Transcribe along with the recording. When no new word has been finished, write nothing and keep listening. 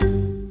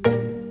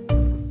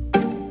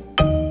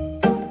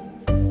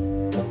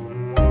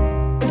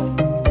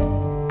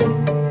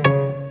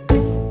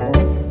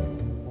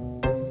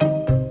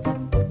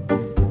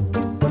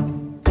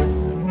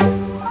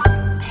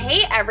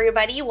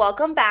everybody.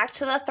 Welcome back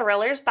to the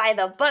Thrillers by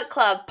the Book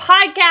Club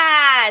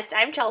podcast.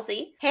 I'm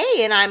Chelsea.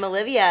 Hey, and I'm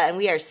Olivia, and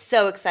we are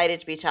so excited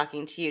to be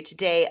talking to you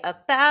today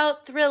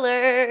about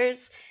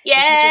thrillers. Yay!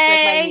 This is just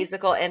like my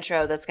musical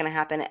intro that's going to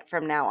happen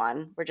from now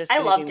on. We're just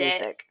going to do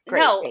music.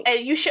 Great,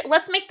 thanks. You should.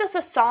 Let's make this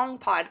a song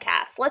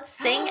podcast. Let's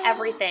sing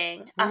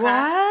everything.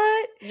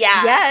 What?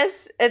 Yeah.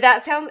 Yes,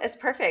 it's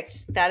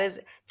perfect. That is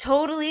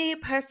totally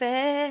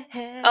perfect.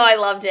 Oh, I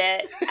loved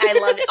it.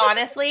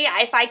 Honestly,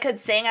 if I could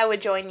sing, I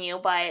would join you.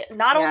 But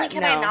not only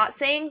can I not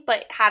sing,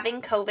 but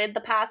having COVID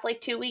the past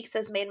 2 weeks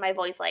has made my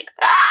voice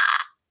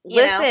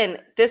Listen,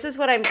 this is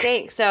what I'm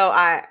saying. So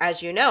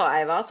as you know,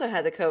 I've also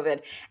had the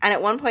COVID. And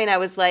at one point I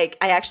was like,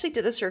 I actually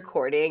did this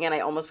recording and I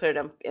almost put it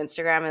on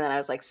Instagram. And then I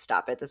was like,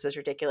 stop it. This is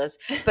ridiculous.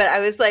 But I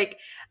was like,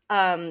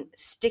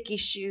 sticky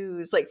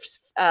shoes, like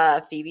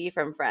Phoebe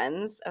from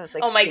Friends. I was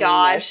like, oh my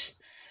gosh.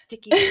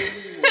 Sticky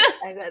shoes.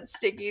 I got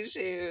sticky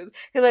shoes.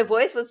 Because my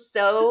voice was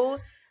so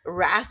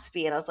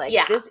raspy. And I was like,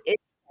 this is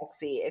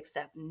sexy,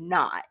 except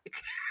not.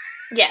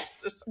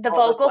 Yes, the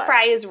vocal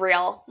fry is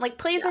real.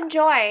 Please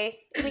enjoy.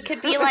 We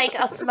could be like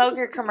a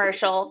smoker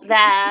commercial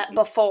that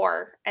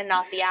before and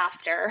not the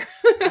after.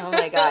 Oh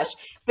my gosh.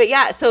 But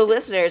yeah, so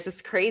listeners,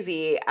 it's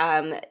crazy.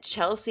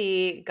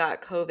 Chelsea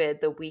got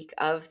COVID the week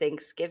of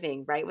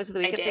Thanksgiving, right? Was it the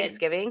week of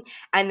Thanksgiving?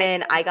 And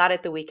then I got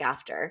it the week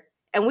after.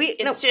 And we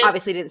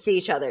obviously didn't see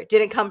each other,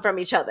 didn't come from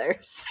each other.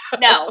 So.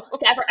 No,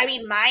 separate. I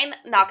mean, mine,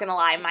 not going to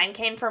lie, mine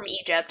came from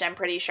Egypt, I'm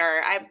pretty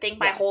sure. I think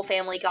my whole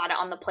family got it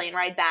on the plane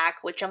ride back,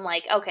 which I'm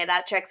like, okay,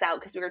 that checks out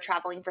because we were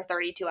traveling for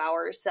 32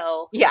 hours.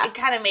 So it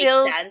kind of makes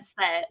sense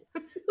that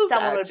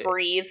someone would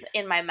breathe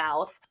in my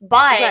mouth.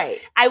 But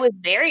I was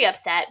very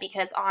upset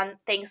because on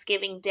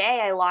Thanksgiving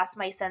Day, I lost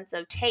my sense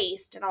of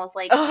taste. And I was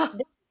like,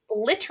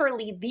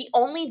 literally the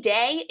only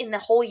day in the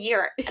whole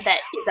year that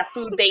is a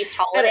food-based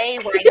holiday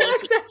where I need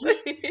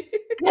to eat.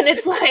 And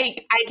it's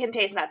like, I can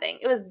taste nothing.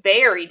 It was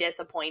very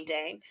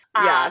disappointing.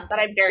 But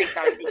I'm very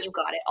sorry that you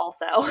got it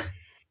also.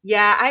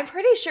 Yeah, I'm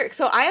pretty sure.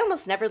 So I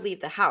almost never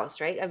leave the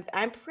house, right?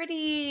 I'm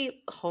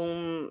pretty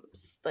home,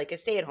 I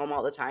stay at home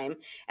all the time.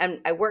 And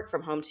I work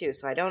from home too,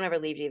 so I don't ever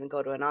leave to even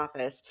go to an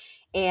office.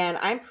 And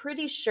I'm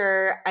pretty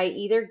sure I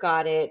either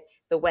got it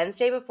the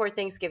Wednesday before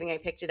Thanksgiving, I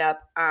picked it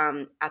up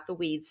at the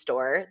weed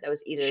store. That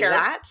was either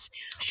that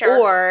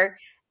or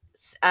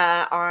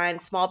on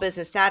Small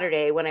Business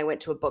Saturday when I went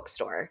to a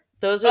bookstore.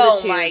 Those are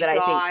the two that I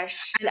think.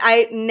 And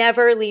I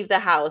never leave the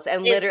house.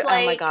 And literally,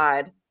 oh my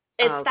God.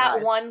 It's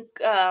one.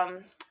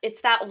 It's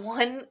that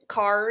one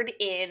card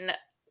in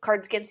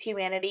Cards Against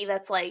Humanity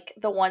that's like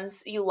the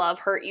ones you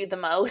love hurt you the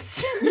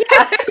most.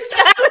 Yeah,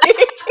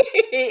 exactly.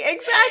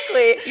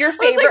 Exactly. Your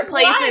favorite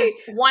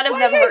places, one of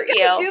them hurt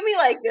you. Do me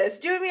like this.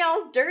 Doing me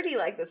all dirty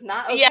like this.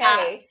 Not okay.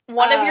 Yeah.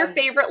 One of your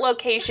favorite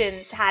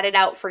locations had it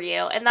out for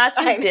you. And that's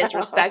just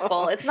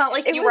disrespectful. It's not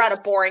like you were at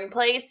a boring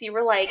place. You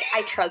were like,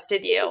 I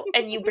trusted you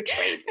and you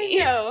betrayed me.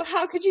 No,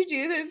 how could you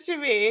do this to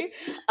me?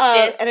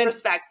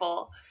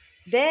 Disrespectful.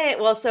 So it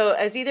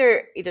was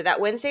either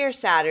that Wednesday or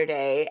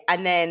Saturday,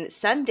 and then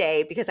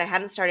Sunday, because I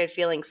hadn't started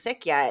feeling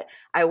sick yet,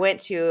 I went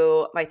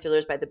to my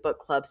Thrillers by the Book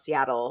Club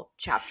Seattle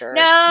chapter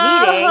meeting.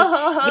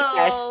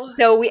 Yes.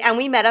 So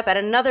we met up at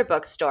another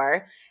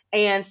bookstore.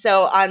 And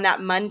so on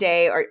that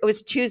Monday, or it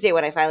was Tuesday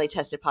when I finally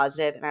tested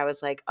positive, and I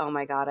was like, oh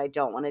my God, I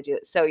don't want to do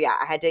it. So yeah,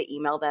 I had to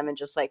email them and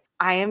just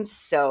I am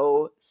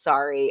so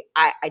sorry.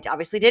 I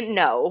obviously didn't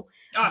know.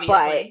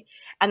 Obviously.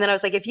 And then I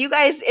was like, if you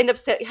guys end up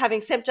having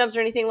symptoms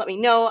or anything, let me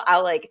know.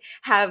 I'll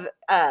have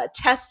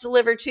tests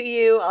delivered to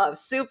you. I'll have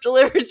soup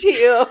delivered to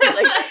you. I was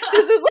like,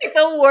 this is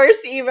the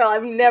worst email.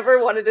 I've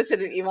never wanted to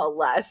send an email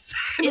less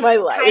in my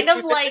life. It's kind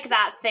of like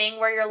that thing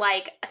where you're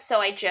like,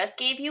 so I just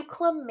gave you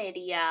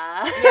chlamydia.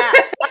 Yeah.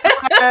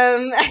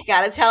 I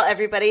gotta tell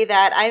everybody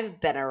that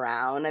I've been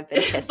around. I've been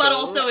kissing. But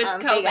also it's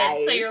COVID,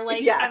 hey so you're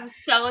like, I'm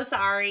so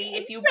sorry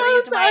if you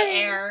breathed my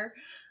air.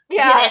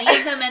 Yeah. Did any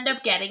of them end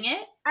up getting it?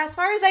 As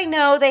far as I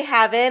know, they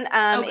haven't.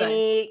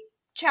 Any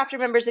chapter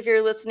members, if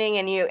you're listening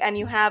and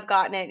you have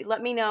gotten it,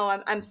 let me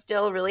know. I'm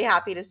still really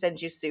happy to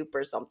send you soup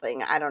or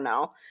something. I don't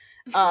know.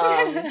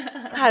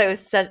 God, it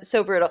was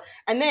so brutal.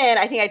 And then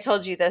I think I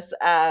told you this,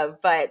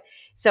 but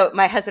so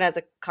my husband has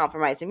a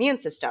compromised immune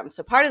system.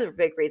 So part of the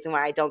big reason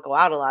why I don't go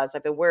out a lot is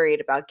I've been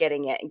worried about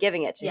getting it and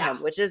giving it to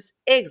him, which is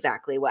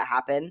exactly what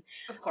happened.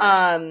 Of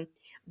course.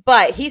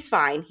 But he's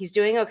fine. He's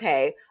doing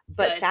okay.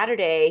 But Good.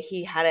 Saturday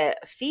he had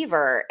a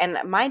fever, and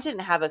mine didn't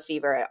have a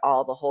fever at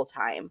all the whole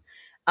time.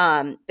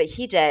 But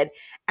he did.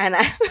 And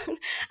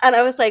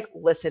I was like,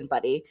 listen,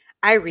 buddy,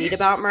 I read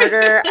about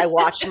murder. I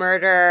watch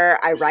murder.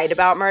 I write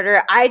about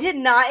murder. I did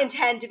not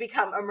intend to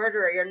become a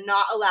murderer. You're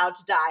not allowed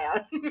to die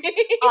on me.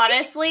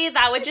 Honestly,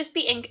 that would just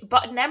be,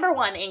 but number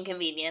one,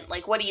 inconvenient.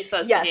 What are you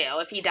supposed to do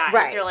if he dies?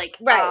 Right. You're like,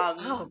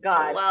 oh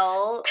God.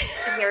 Well,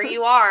 here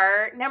you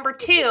are. Number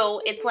two,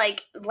 it's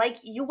like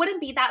you wouldn't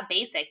be that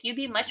basic. You'd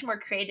be much more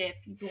creative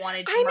if you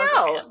wanted to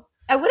murder him.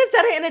 I would have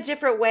done it in a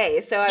different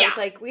way. So I was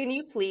like, can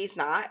you please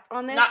not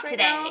on this Not right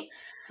today. now?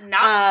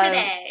 Not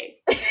today.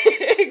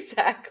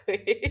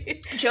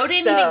 Exactly. Joe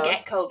didn't even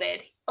get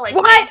COVID. Like,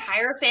 my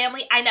entire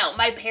family. I know.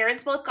 My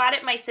parents both got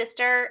it. My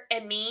sister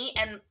and me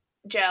and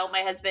Joe,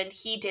 my husband,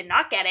 he did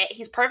not get it.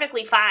 He's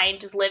perfectly fine,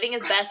 just living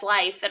his best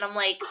life. And I'm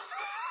like,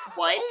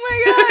 what? Oh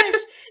my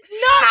gosh.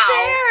 Not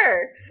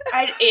fair.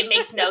 It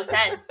makes no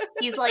sense.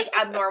 He's like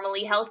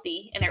abnormally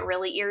healthy, and it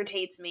really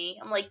irritates me.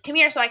 I'm like, come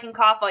here so I can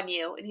cough on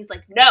you. And he's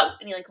like, no.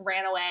 And he like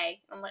ran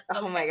away. I'm like, okay,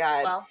 oh my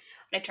God. Well,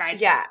 I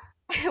tried. Yeah.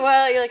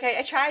 Well, you're like,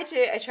 I tried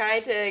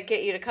to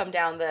get you to come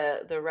down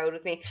the road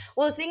with me.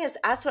 Well, the thing is,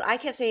 that's what I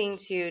kept saying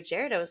to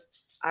Jared.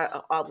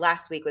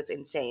 Last week was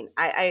insane.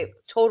 I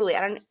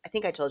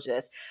think I told you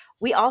this.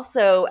 We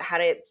also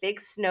had a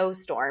big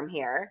snowstorm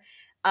here.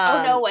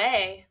 Oh, no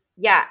way.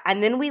 Yeah,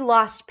 and then we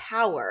lost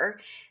power.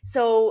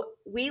 So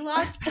we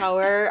lost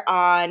power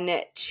on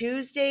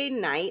Tuesday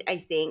night, I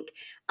think.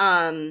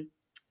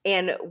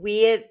 And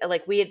we had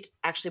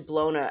actually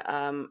blown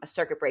a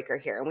circuit breaker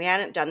here, and we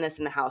hadn't done this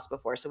in the house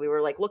before. So we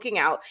were like looking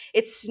out.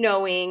 It's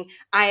snowing.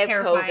 I have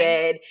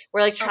COVID.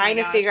 We're like trying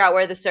to figure out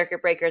where the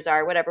circuit breakers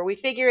are. Whatever. We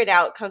figure it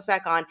out. Comes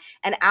back on.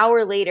 An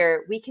hour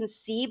later, we can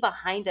see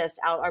behind us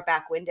out our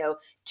back window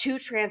 2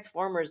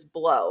 transformers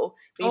blow.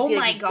 We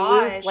see these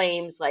blue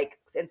flames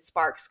and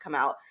sparks come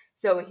out.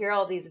 So we hear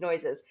all these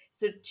noises.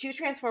 So 2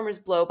 transformers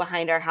blow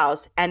behind our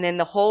house, and then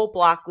the whole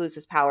block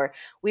loses power.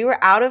 We were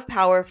out of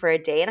power for a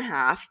day and a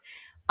half.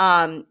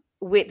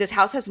 This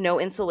house has no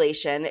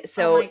insulation,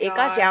 so it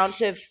got down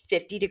to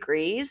 50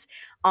 degrees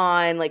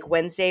on like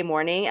Wednesday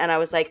morning, and I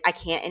was like, I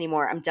can't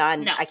anymore. I'm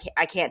done. No.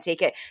 I can't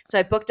take it. So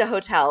I booked a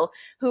hotel.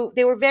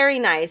 They were very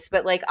nice,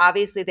 but like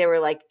obviously they were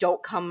like,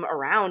 don't come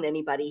around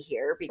anybody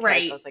here,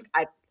 because I was like,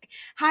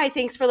 hi,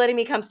 thanks for letting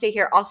me come stay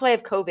here. Also, I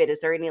have COVID.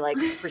 Is there any like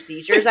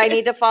procedures I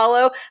need to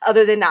follow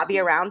other than not be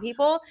around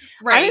people?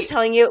 I'm just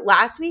telling you,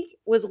 last week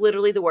was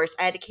literally the worst.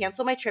 I had to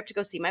cancel my trip to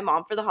go see my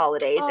mom for the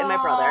holidays and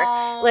my brother.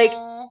 Like,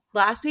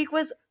 last week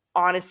was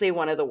honestly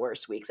one of the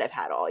worst weeks I've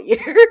had all year.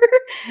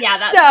 Yeah,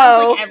 that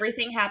sounds like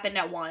everything happened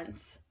at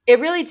once. It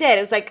really did.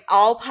 It was like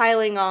all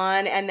piling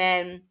on, and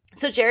then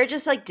so Jared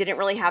just like didn't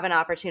really have an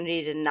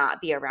opportunity to not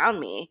be around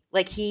me.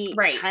 Like he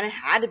kind of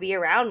had to be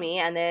around me,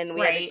 and then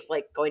we had to,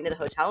 like going to the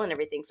hotel and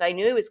everything. So I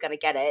knew he was going to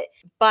get it.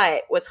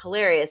 But what's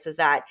hilarious is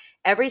that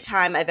every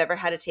time I've ever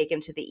had to take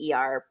him to the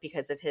ER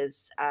because of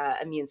his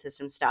immune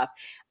system stuff,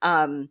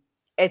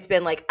 it's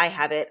been like I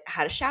haven't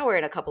had a shower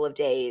in a couple of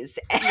days,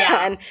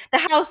 and the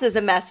house is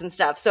a mess and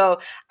stuff. So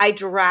I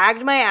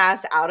dragged my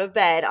ass out of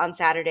bed on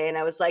Saturday, and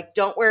I was like,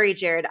 don't worry,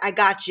 Jared, I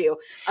got you.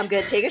 I'm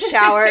going to take a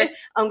shower.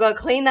 I'm going to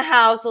clean the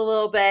house a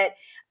little bit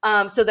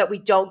so that we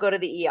don't go to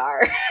the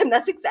ER. And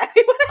that's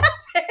exactly what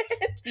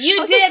happened.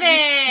 You did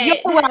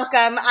it. You're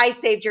welcome. I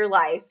saved your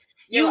life.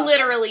 You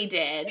literally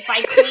did.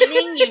 By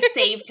cleaning, you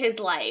saved his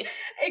life.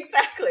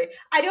 Exactly.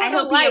 I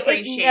hope he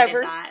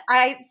appreciated that.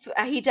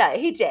 He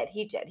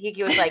did.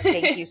 He was like,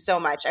 thank you so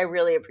much. I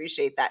really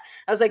appreciate that.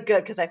 I was like,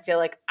 good, because I feel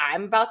like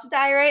I'm about to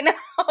die right now.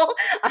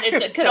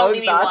 I'm so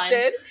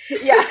exhausted.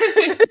 Yeah.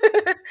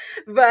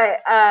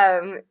 But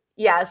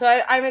yeah, so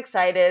I'm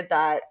excited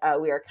that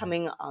we are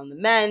coming on the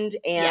mend,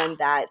 and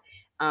that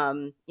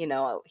I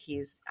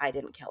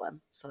didn't kill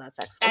him. So that's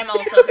excellent. I'm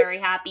also very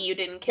happy you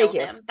didn't kill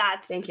him.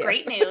 That's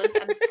great news.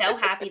 I'm so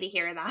happy to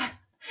hear that.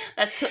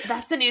 That's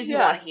the news you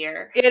want to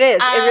hear. It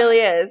is. It really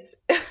is.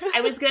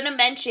 I was going to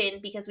mention,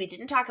 because we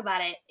didn't talk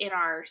about it in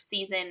our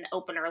season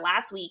opener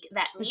last week,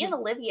 that me and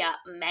Olivia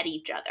met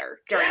each other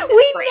during this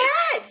break. We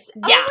met!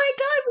 Yeah. Oh my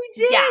God, we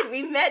did! Yeah.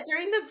 We met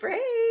during the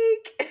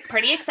break.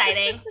 Pretty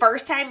exciting.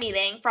 First time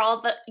meeting. For all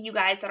of you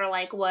guys that are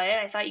like, what?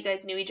 I thought you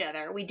guys knew each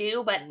other. We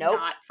do, but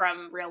not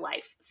from real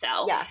life.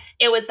 So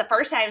it was the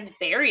first time. It was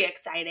very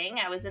exciting.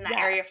 I was in that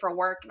area for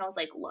work, and I was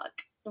like, look,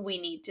 we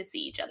need to see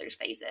each other's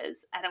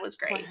faces, and it was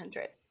great.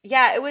 100.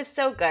 Yeah, it was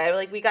so good.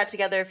 Like, we got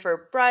together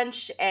for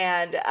brunch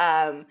and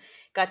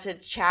got to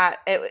chat.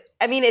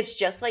 It's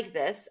just like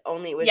this,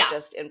 only it was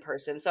just in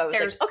person. So I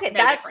was like, okay,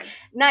 that's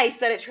nice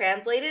that it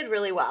translated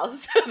really well.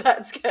 So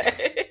that's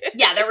good.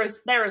 Yeah, there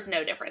was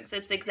no difference.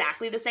 It's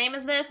exactly the same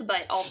as this,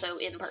 but also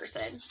in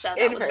person. So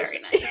that was very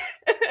nice.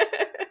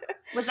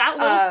 Was that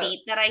little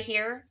feet that I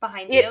hear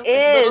behind you? It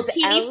is. Little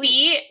teeny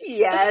feet?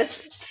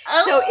 Yes.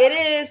 So it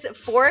is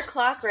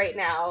 4:00 right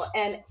now,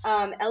 and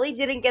Ellie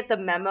didn't get the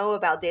memo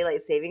about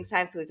daylight savings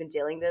time, so we've been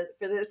dealing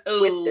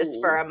with this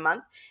for a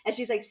month. And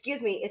she's like,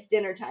 excuse me, it's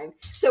dinner time.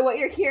 So what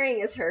you're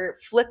hearing is her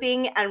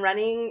flipping and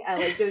running,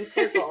 like doing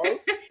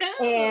circles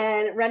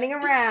and running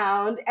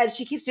around. And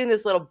she keeps doing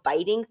this little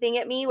biting thing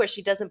at me where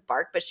she doesn't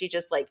bark, but she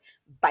just like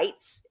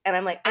bites. And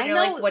I'm like, I know.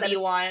 Like, what do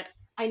you want?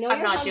 I know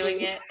I'm not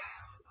doing it.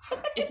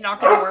 It's not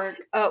going to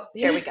work. Oh,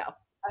 here we go.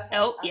 Okay.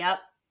 Oh, yep.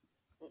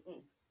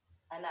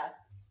 Enough.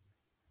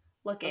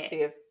 Let's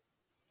see if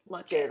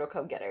Jared will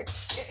come get her.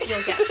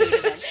 You'll get food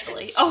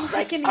eventually. Oh,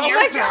 I can hear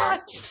her.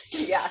 God.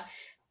 Yeah.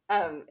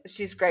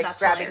 She's great.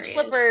 Grabbing hilarious.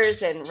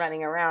 Slippers and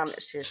running around.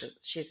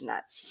 She's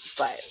nuts.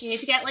 But you need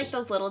to get like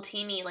those little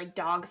teeny like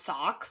dog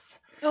socks.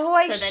 Oh,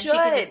 I should. So then she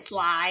can just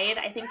slide.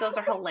 I think those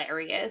are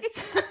hilarious.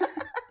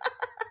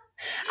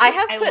 I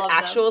have put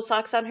actual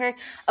socks on her.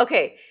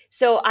 Okay,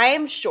 so I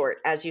am short,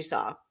 as you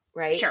saw,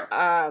 right? Sure.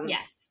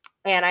 Yes.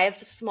 and I have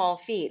small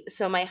feet.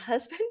 So my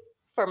husband,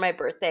 for my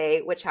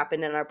birthday, which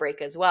happened in our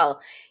break as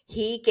well,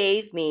 he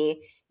gave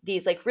me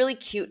these like really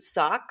cute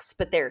socks,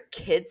 but they're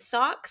kids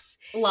socks.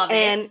 Love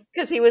And it.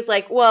 because he was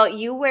like, "Well,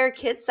 you wear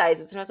kid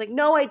sizes," and I was like,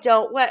 "No, I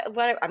don't.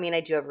 What? I mean, I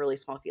do have really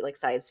small feet, like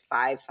size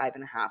 5,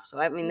 5.5. So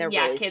I mean, they're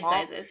Yeah, really kid small.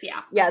 sizes.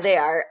 Yeah. Yeah, they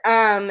are.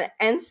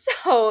 And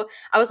so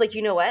I was like,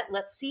 you know what?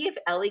 Let's see if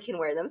Ellie can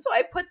wear them. So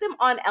I put them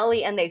on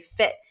Ellie, and they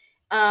fit.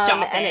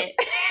 Stop And it.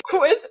 it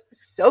was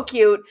so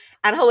cute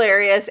and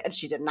hilarious, and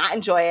she did not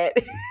enjoy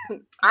it.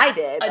 I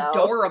did, though.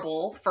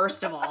 Adorable,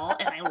 first of all,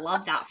 and I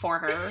love that for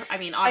her. I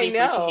mean,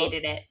 obviously she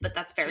hated it, but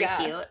that's very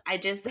cute.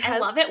 I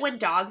love it when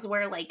dogs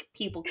wear like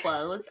people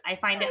clothes. I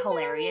find it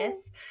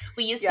hilarious.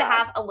 We used to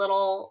have a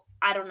little,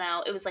 I don't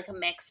know, it was like a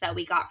mix that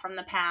we got from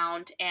the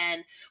pound,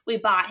 and we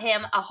bought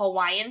him a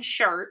Hawaiian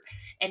shirt,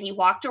 and he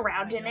walked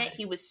around in it.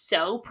 He was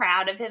so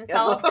proud of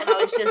himself, and I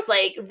was just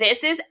like,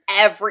 this is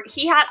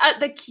he had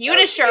the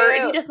cutest shirt,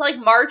 and he just like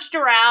marched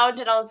around,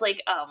 and I was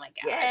like, oh my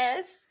gosh.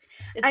 Yes.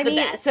 It's the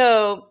best.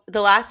 So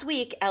the last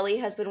week, Ellie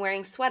has been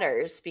wearing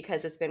sweaters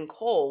because it's been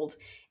cold,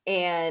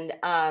 and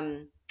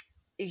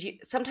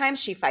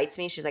sometimes she fights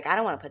me. She's like, I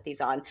don't want to put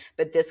these on.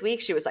 But this week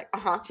she was like,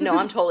 no,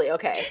 I'm totally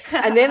okay.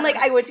 And then like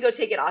I went to go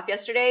take it off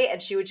yesterday,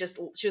 and she was just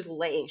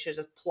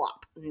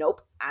plop.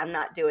 Nope, I'm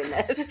not doing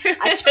this.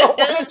 I don't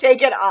want to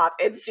take it off.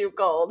 It's too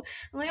cold.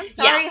 I'm like, I'm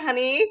sorry,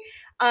 honey.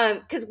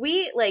 Because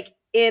we like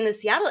in the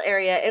Seattle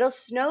area, it'll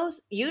snow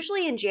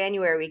usually in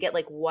January. We get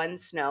like one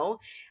snow.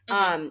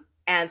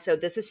 And so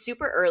this is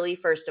super early,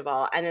 first of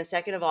all. And then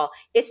second of all,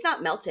 it's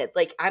not melted.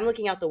 Like I'm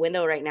looking out the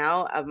window right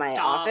now of my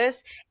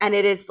office, and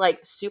it is like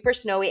super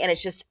snowy, and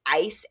it's just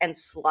ice and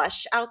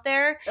slush out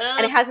there.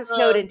 And it hasn't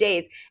snowed in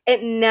days.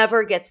 It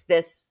never gets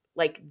this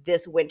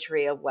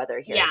wintry of weather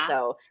here. Yeah.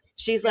 So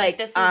she's like,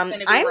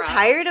 I'm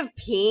tired of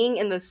peeing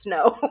in the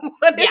snow.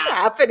 What is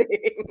happening?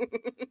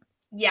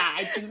 Yeah,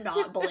 I do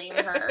not blame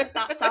her.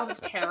 That sounds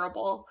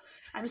terrible.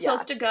 I'm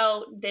supposed to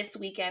go this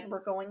weekend.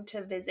 We're going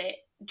to visit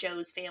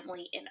Joe's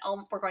family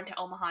we're going to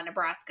Omaha,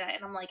 Nebraska.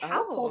 And I'm like,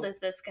 how cold is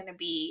this going to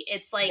be?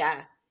 It's like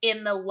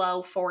in the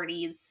low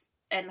 40s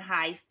and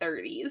high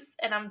 30s.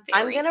 And I'm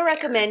going to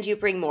recommend you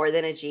bring more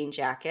than a jean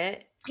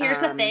jacket.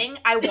 Here's the thing.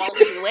 I won't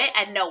do it,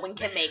 and no one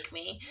can make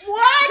me.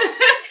 What?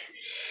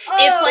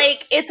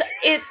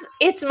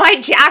 It's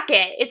my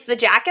jacket. It's the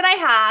jacket I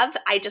have.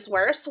 I just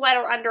wear a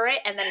sweater under it,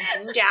 and then a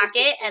jean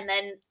jacket, and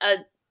then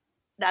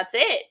that's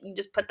it. You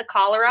just put the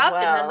collar up,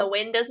 and then the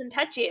wind doesn't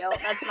touch you.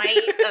 That's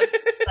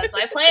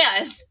my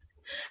plan.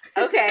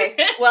 Okay.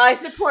 Well, I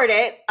support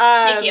it.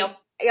 Thank you.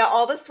 Yeah,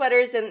 all the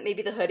sweaters and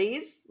maybe the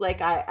hoodies.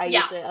 Like I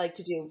usually like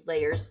to do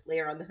layer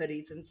on the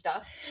hoodies and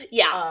stuff.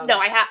 Yeah. No,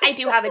 I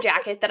do have a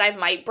jacket that I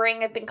might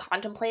bring. I've been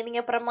contemplating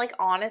it, but I'm like,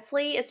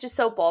 honestly, it's just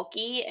so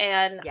bulky,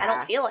 and I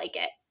don't feel like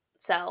it.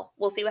 So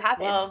we'll see what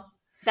happens. Well,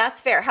 that's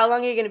fair. How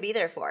long are you going to be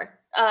there for?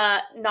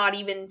 Not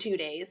even 2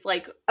 days.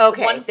 Like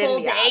one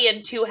full day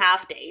and 2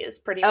 half days,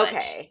 pretty much.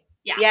 Okay.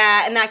 Yeah.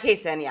 Yeah, in that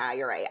case, then,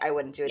 you're right. I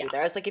wouldn't do it either.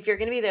 I was like, if you're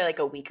going to be there like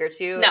a week or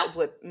two, it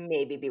would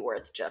maybe be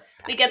worth just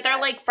we get there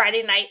like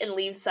Friday night and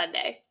leave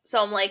Sunday.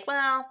 So I'm like,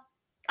 well,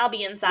 I'll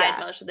be inside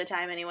most of the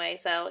time anyway,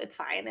 so it's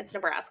fine. It's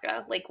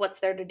Nebraska. Like, what's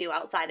there to do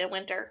outside in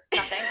winter?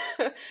 Nothing.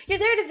 You're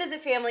there to visit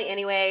family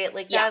anyway.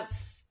 Like,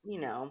 that's,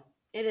 it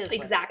is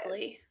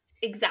exactly.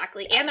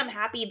 Exactly. Yeah. And I'm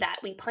happy that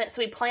we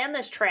planned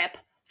this trip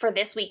for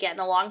this weekend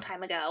a long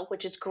time ago,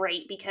 which is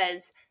great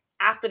because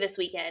after this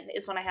weekend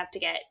is when I have to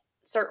get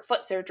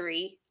foot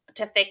surgery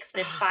to fix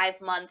this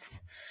 5-month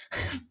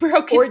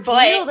broken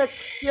foot that's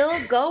still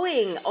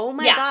going. Oh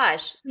my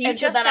gosh. So you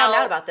just found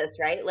out about this,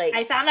 right? Like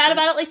I found out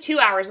about it like 2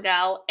 hours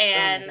ago,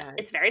 and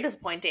it's very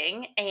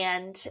disappointing.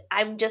 And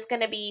I'm just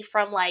going to be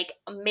from like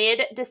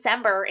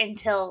mid-December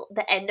until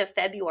the end of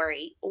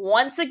February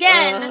once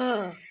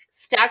again.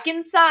 Stuck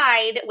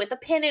inside with a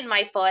pin in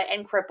my foot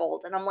and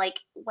crippled. And I'm like,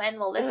 when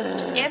will this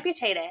just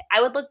amputate it?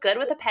 I would look good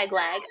with a peg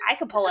leg. I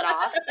could pull it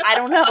off. I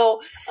don't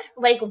know.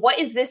 Like, what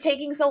is this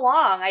taking so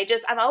long?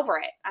 I'm over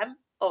it. I'm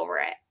over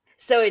it.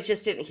 So it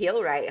just didn't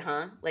heal right,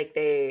 huh? Like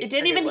it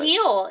didn't even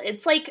heal.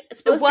 It's like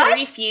supposed to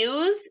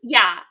refuse.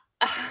 Yeah.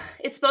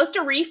 It's supposed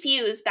to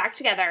refuse back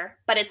together,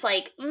 but it's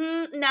like,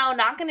 no,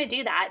 not going to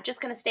do that. Just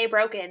going to stay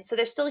broken. So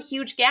there's still a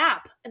huge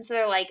gap. And so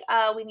they're like,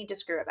 we need to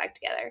screw it back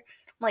together.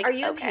 I'm like, are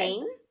you in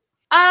pain?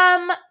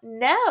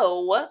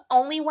 No,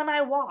 only when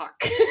I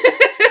walk.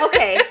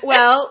 Okay,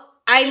 well,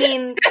 I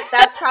mean,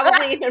 that's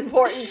probably an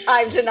important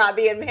time to not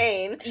be in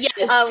pain. Yes.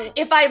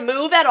 If I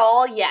move at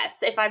all,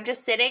 yes. If I'm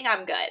just sitting,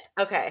 I'm good.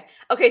 Okay,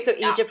 so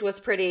Egypt was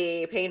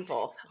pretty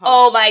painful. Huh?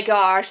 Oh my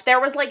gosh. There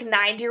was like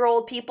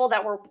 90-year-old people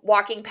that were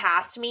walking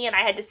past me, and I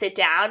had to sit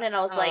down, and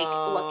I was like,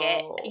 look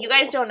you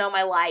guys don't know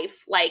my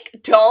life. Like,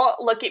 don't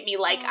look at me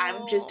like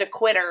I'm just a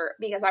quitter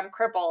because I'm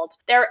crippled.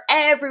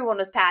 Everyone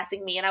was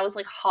passing me, and I was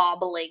like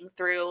hobbling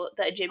through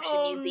the Egyptian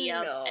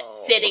museum,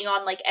 sitting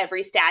on like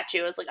every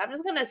statue. I was like, I'm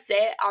just going to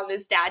sit on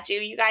this statue.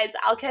 You guys,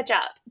 I'll catch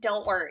up.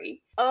 Don't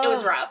worry. It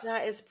was rough.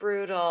 That is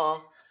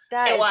brutal.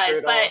 That It is was,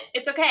 brutal. but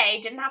it's okay. I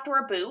didn't have to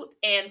wear a boot,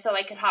 and so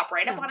I could hop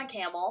right up on a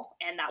camel,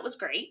 and that was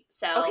great.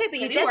 So okay, but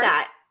you did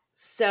that.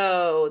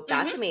 So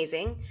that's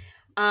amazing.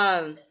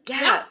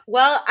 Yeah.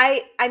 Well,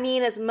 I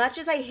mean, as much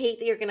as I hate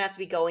that you're gonna have to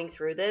be going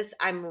through this,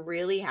 I'm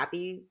really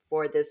happy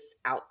for this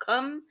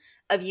outcome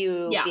of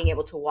you being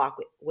able to walk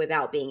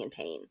without being in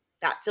pain.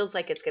 That feels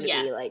like it's gonna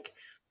be like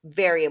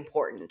very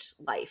important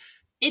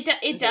life.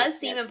 It does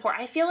seem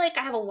important. I feel like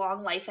I have a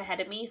long life ahead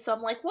of me, so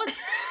I'm like,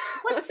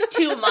 what's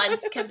 2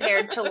 months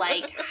compared to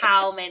like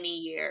how many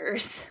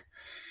years?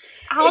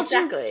 I'll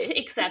just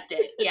accept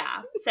it.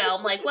 Yeah. So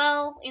I'm like,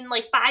 well, in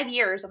like 5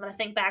 years, I'm going to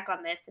think back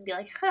on this and be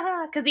like,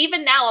 haha. Because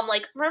even now, I'm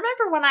like,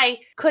 remember when I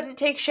couldn't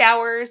take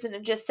showers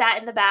and just sat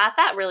in the bath?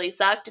 That really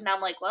sucked. And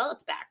I'm like, well,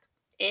 it's back.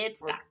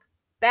 It's back.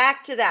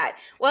 Back to that.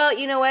 Well,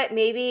 you know what?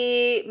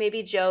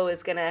 Maybe Joe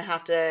is going to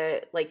have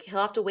to, like, he'll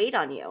have to wait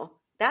on you.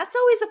 That's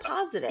always a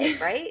positive,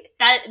 right?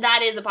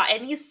 that is a positive.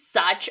 And he's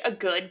such a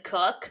good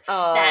cook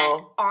that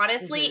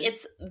honestly,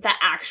 it's the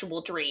actual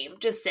dream.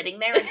 Just sitting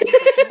there and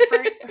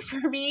cooking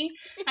for me.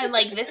 I'm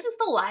like, this is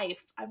the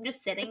life. I'm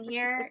just sitting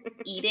here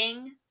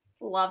eating.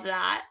 Love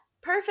that.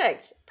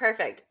 Perfect.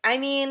 I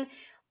mean,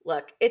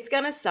 look, it's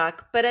going to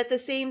suck, but at the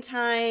same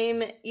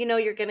time, you know,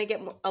 you're going to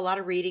get a lot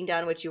of reading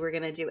done, which you were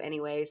going to do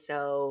anyway.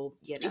 So,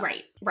 you know.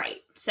 Right.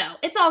 So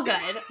it's all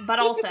good, but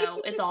also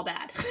it's all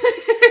bad.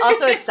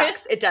 Also, it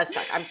sucks. It does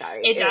suck. I'm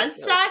sorry. It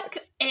does suck,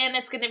 and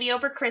it's going to be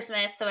over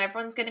Christmas, so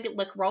everyone's going to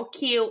look real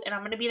cute, and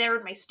I'm going to be there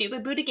with my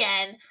stupid boot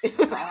again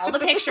for all the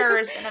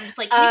pictures, and I'm just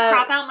like, can you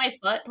crop out my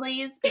foot,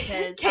 please?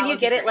 Because can you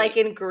get it like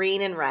in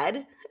green and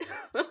red?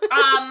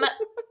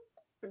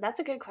 That's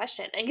a good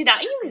question. And you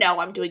know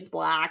I'm doing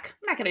black.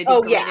 I'm not going to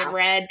do green and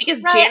red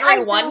because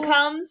January 1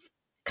 comes.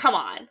 Come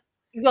on.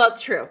 Well,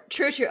 true.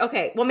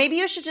 Okay. Well, maybe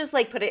you should just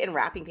like put it in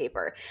wrapping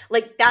paper.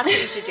 Like that's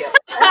what you should do.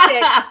 That's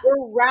it.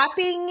 We're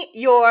wrapping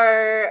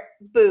your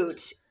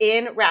boot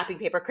in wrapping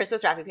paper,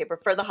 Christmas wrapping paper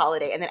for the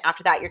holiday. And then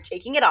after that, you're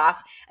taking it off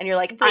and you're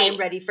like, I am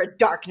ready for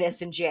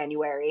darkness in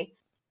January.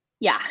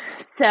 Yeah.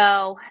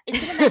 So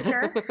it's an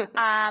adventure.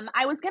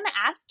 I was going to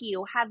ask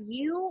you,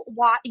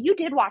 you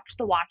did watch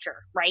The Watcher,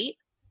 right?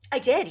 I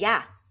did.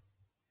 Yeah.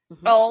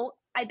 Mm-hmm. Oh,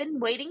 I've been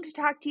waiting to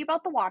talk to you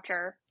about The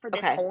Watcher for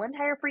this whole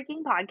entire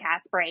freaking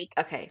podcast break.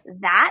 Okay.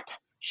 That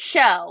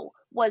show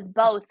was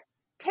both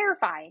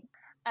terrifying.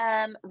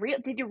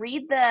 Did you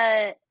read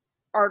the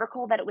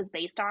article that it was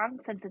based on,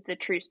 since it's a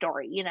true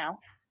story, you know?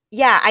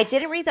 Yeah, I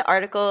didn't read the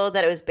article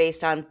that it was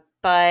based on,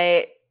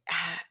 but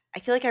I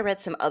feel like I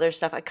read some other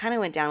stuff. I kind of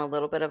went down a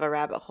little bit of a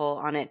rabbit hole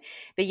on it.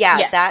 But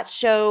yeah, that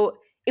show,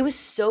 it was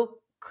so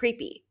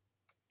creepy.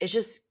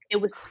 It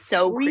was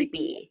so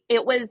creepy.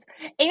 It was,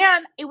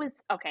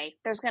 okay,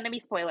 there's going to be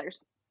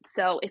spoilers.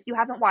 So if you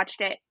haven't watched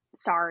it,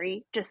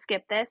 sorry, just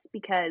skip this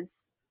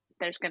because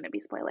there's going to be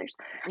spoilers.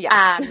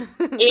 Yeah.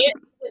 It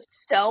was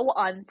so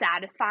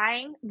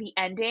unsatisfying, the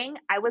ending.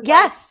 I was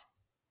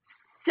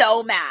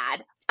so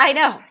mad. I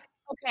know.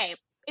 Okay,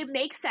 it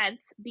makes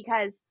sense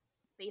because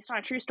it's based on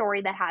a true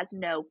story that has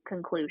no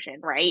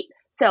conclusion, right?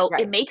 So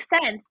it makes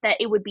sense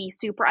that it would be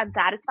super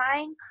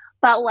unsatisfying,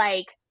 but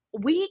like,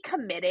 we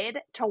committed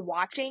to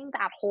watching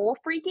that whole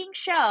freaking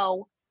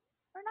show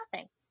for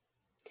nothing.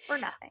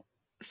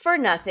 For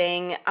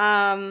nothing.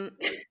 And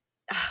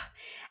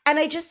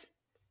I just,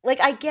 like,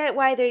 I get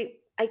why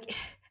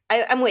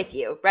I'm with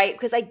you, right?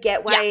 Because I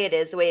get why it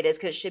is the way it is,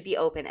 because it should be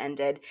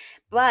open-ended.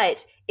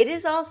 But it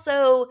is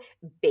also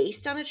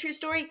based on a true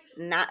story,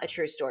 not a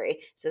true story.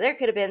 So there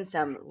could have been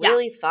some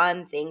really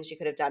fun things you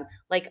could have done.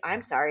 Like,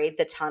 I'm sorry,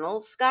 the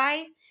tunnels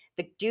Sky.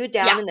 The dude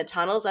down in the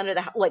tunnels under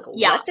the house. Like,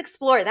 let's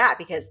explore that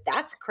because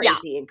that's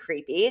crazy and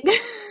creepy.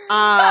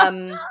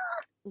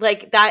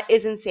 Like, that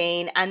is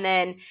insane. And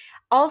then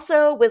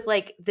also with,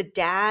 like, the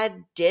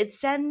dad did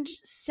send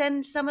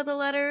some of the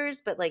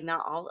letters, but, like,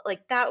 not all.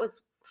 Like, that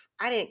was –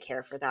 I didn't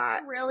care for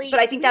that. Really?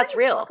 But I think that's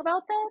real. Talk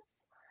about this?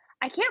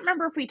 I can't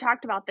remember if we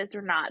talked about this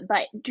or not,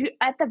 but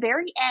at the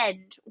very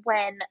end,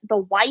 when the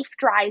wife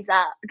drives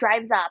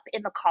up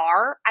in the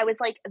car, I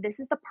was like, this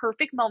is the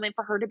perfect moment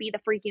for her to be the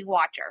freaking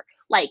Watcher.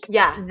 Like,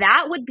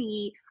 that would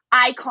be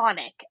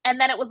iconic. And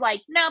then it was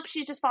like, nope,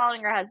 she's just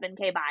following her husband.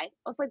 Okay, bye.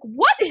 I was like,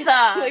 what the?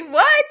 Like,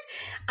 what?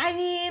 I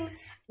mean,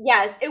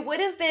 yes, it would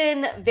have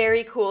been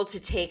very cool to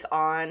take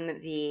on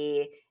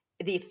the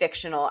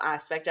fictional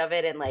aspect of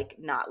it and, like,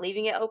 not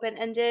leaving it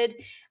open-ended.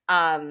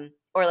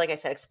 Or, like I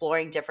said,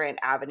 exploring different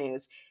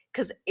avenues,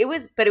 because it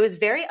was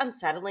very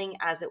unsettling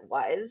as it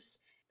was,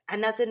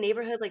 and that the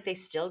neighborhood, like,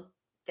 it's still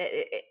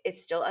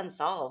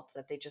unsolved,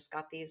 that they just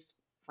got these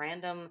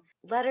random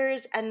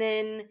letters, and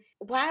then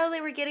while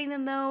they were getting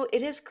them, though,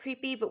 it is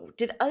creepy. But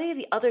did any of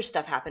the other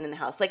stuff happen in the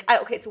house? Like,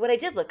 so what I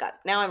did look up,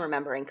 now I'm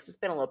remembering because it's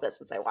been a little bit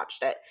since I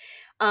watched it.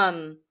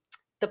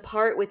 The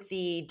part with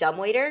the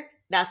dumbwaiter,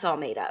 that's all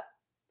made up.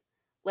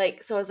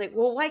 Like, so I was like,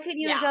 well, why couldn't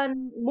you have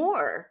done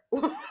more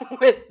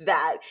with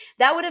that?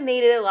 That would have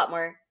made it a lot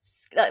more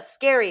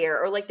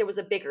scarier, or like there was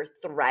a bigger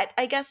threat,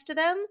 I guess, to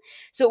them.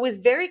 So it was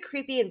very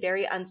creepy and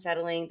very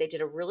unsettling. They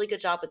did a really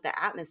good job with the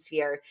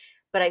atmosphere,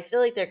 but I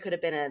feel like there could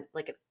have been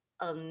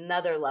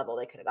another level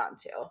they could have gone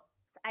to.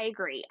 I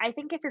agree. I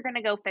think if you're going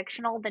to go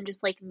fictional, then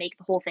just like make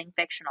the whole thing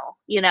fictional.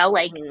 You know,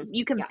 like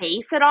you can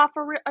base it off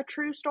a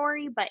true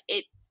story, but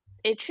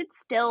it should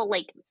still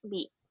like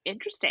be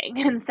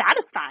interesting and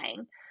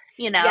satisfying.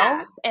 You know,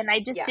 Yeah. And I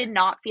just did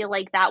not feel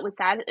like that was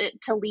sad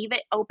to leave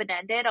it open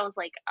ended. I was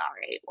like, all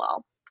right,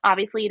 well,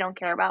 obviously you don't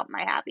care about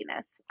my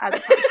happiness as a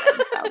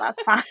person, so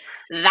that's fine.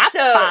 That's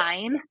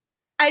fine.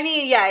 I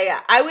mean, yeah.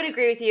 I would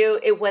agree with you.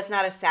 It was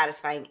not a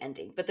satisfying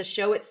ending, but the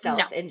show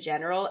itself in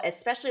general,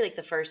 especially like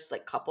the first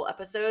like couple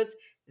episodes,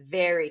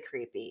 very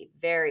creepy,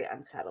 very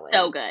unsettling.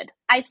 So good.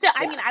 I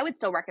mean, I would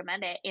still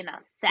recommend it in a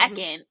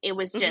second. It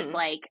was just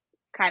like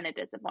kind of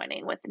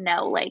disappointing with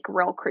no like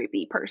real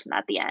creepy person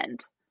at the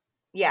end.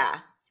 Yeah.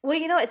 Well,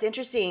 you know, it's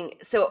interesting.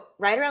 So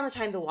right around the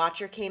time The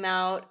Watcher came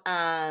out,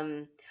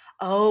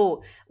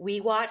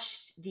 we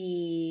watched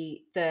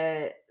the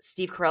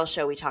Steve Carell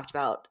show we talked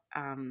about,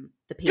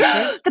 The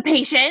Patient. The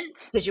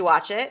Patient. Did you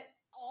watch it?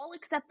 All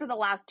except for the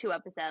last 2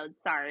 episodes.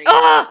 Sorry.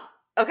 Oh,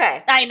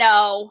 okay. I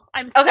know.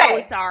 I'm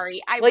so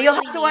sorry. You'll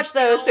have to watch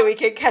those so we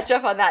can catch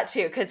up on that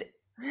too, because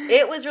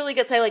it was really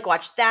good. So I like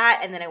watched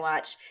that, and then I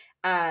watched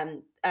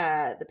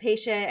The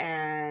Patient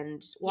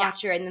and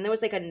Watcher, and then there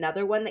was like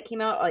another one that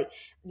came out. Like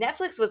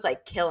Netflix was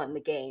like killing the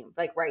game,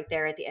 like right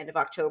there at the end of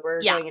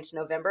October going into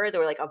November.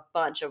 There were like a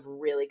bunch of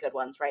really good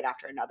ones right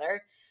after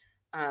another.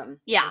 I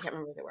can't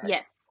remember what they were.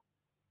 Yes,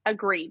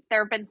 agreed.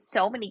 There have been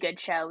so many good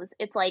shows.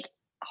 It's like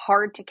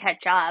hard to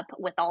catch up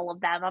with all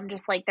of them. I'm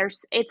just like,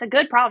 it's a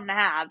good problem to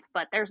have,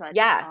 but there's a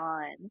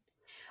ton.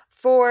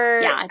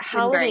 For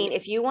Halloween,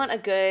 if you want a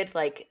good,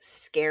 like,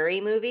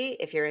 scary movie,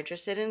 if you're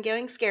interested in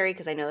getting scary,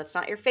 because I know that's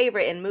not your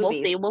favorite in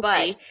movies, we'll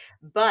see.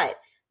 But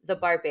The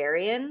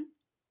Barbarian,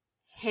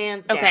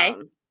 hands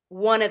down,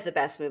 one of the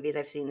best movies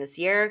I've seen this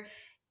year.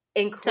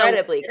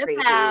 Incredibly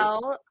creepy.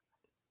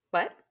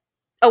 What?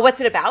 Oh, what's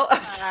it about?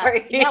 I'm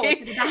sorry. Yeah,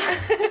 what's it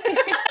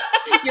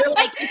about? You're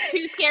like, it's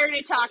too scary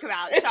to talk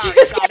about. It's too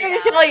scary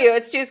to tell you.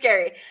 It's too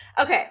scary.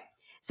 Okay.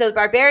 So The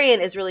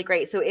Barbarian is really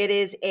great. So it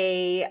is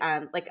a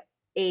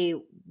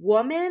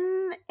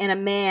woman and a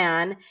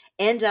man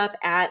end up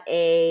at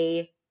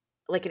an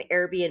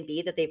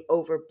Airbnb that they've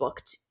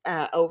overbooked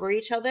over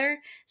each other.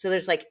 So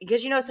there's like,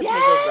 because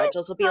sometimes those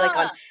rentals will be like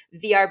on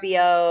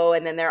VRBO,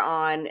 and then they're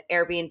on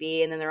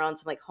Airbnb, and then they're on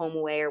some like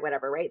HomeAway or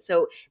whatever, right?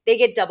 So they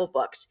get double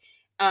booked.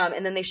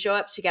 And then they show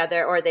up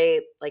together, or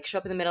they like show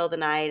up in the middle of the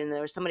night and there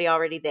was somebody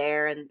already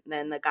there. And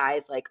then the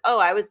guy's like, oh,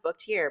 I was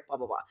booked here, blah,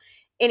 blah, blah.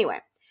 Anyway,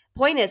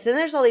 point is, then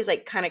there's all these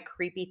like kind of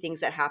creepy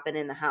things that happen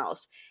in the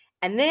house.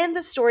 And then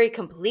the story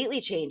completely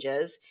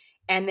changes.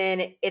 And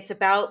then it's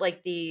about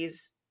like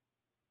this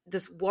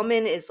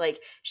woman is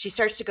like, she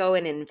starts to go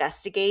and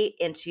investigate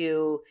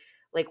into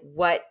like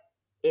what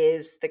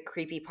is the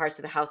creepy parts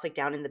of the house, like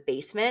down in the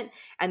basement.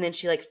 And then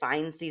she like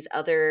finds these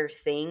other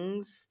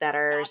things that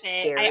are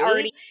scary. I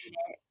already hate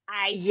it.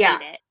 I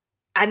hate it.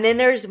 And then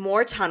there's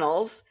more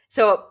tunnels.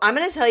 So I'm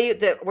going to tell you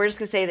that we're just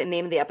going to say the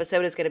name of the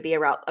episode is going to be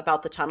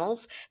about the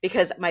tunnels,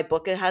 because my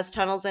book has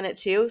tunnels in it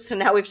too. So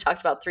now we've talked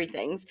about 3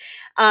 things.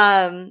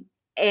 Like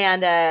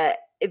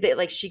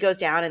she goes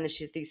down and then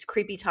she's these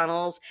creepy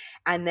tunnels,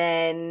 and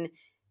then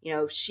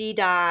she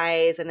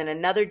dies, and then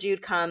another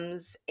dude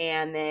comes,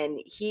 and then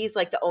he's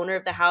like the owner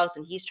of the house,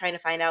 and he's trying to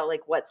find out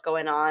like what's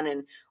going on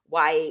and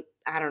why.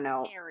 I don't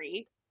know.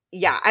 Scary.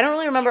 Yeah, I don't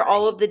really remember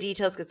all of the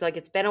details because like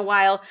it's been a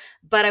while,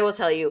 but I will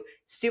tell you,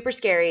 super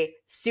scary,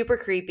 super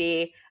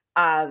creepy.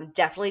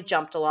 Definitely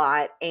jumped a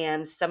lot,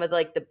 and some of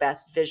the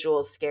best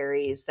visual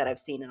scaries that I've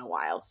seen in a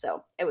while.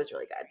 So it was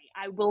really good.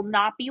 I will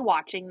not be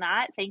watching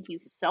that. Thank you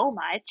so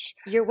much.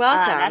 You're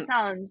welcome. That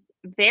sounds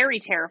very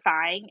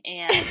terrifying,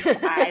 and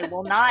I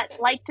will not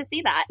like to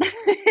see that.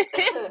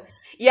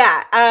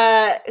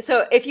 Yeah.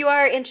 So if you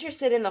are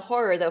interested in the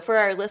horror, though, for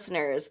our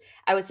listeners,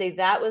 I would say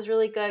that was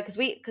really good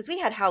because we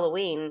had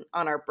Halloween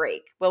on our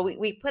break. Well,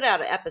 we put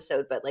out an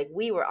episode, but like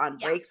we were on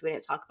break, so we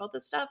didn't talk about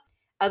this stuff.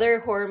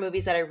 Other horror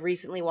movies that I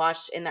recently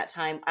watched in that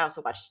time, I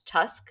also watched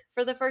Tusk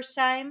for the first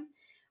time,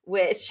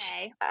 which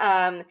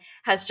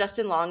has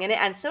Justin Long in it,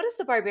 and so does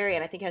The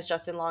Barbarian. I think has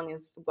Justin Long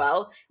as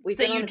well.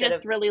 So you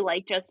just really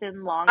like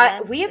Justin Long?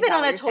 We have been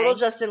on a total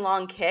Justin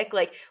Long kick.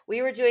 Like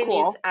we were doing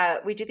these,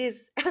 we do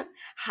these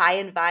high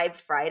and vibe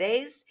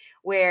Fridays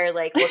where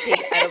like we'll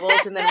take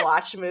edibles and then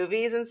watch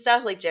movies and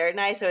stuff, like Jared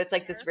and I. So it's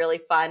like this really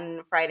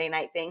fun Friday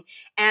night thing.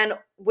 And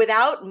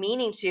without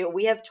meaning to,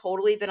 we have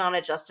totally been on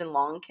a Justin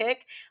Long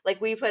kick. Like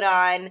we put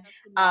on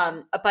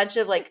a bunch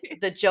of like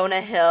the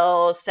Jonah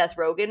Hill, Seth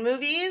Rogen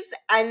movies,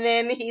 and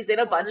then he's in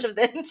a bunch of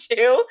them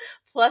too,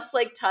 plus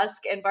like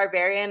Tusk and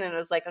Barbarian. And it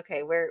was like,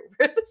 okay, we're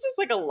this is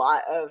like a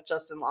lot of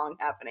Justin Long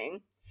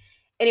happening.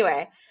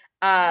 Anyway.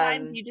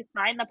 Sometimes you just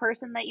find the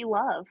person that you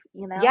love,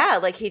 Yeah,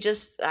 like he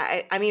just,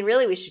 I mean,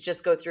 really, we should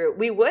just go through.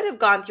 We would have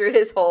gone through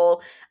his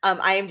whole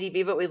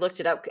IMDb, but we looked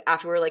it up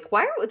after. We were like,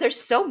 why are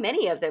there's so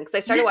many of them? Because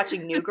I started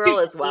watching New Girl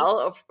as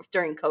well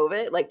during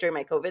COVID, like during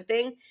my COVID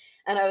thing,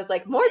 and I was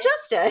like, more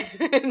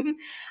Justin.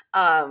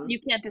 You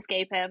can't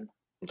escape him.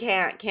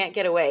 Can't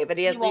get away, but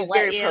he's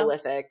very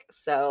prolific.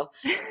 So,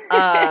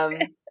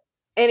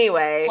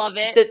 Anyway, love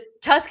it. The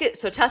Tusk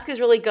is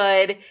really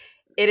good.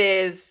 It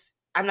is.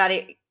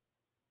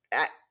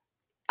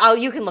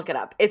 You can look it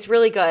up. It's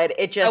really good.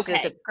 It just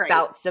is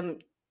about some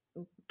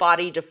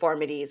body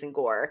deformities and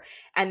gore.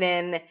 And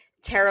then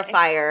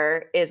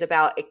Terrifier is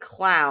about a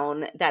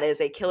clown that is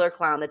a killer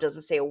clown that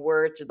doesn't say a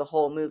word through the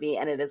whole movie,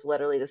 and it is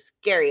literally the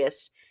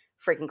scariest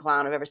freaking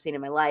clown I've ever seen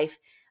in my life.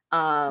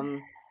 So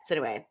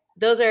anyway,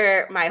 those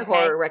are my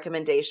horror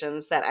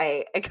recommendations that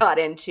I got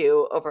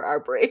into over our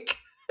break.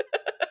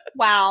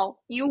 Wow,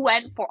 you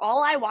went for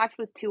all I watched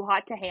was Too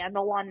Hot to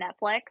Handle on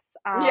Netflix.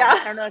 Yeah.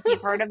 I don't know if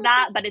you've heard of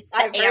that, but it's the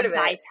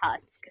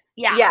anti-Tusk.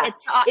 Yeah.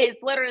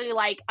 It's literally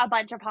like a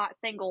bunch of hot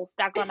singles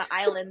stuck on an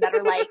island that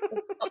are like,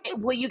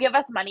 will you give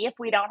us money if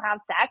we don't have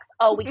sex?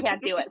 Oh, we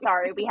can't do it.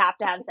 Sorry, we have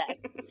to have sex.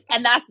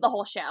 And that's the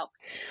whole show.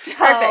 So,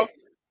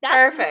 Perfect.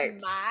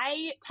 That's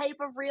my type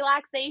of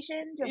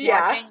relaxation. Just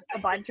watching a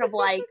bunch of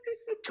like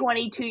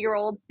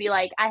 22-year-olds be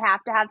like, I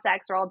have to have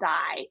sex or I'll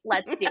die.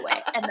 Let's do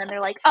it. And then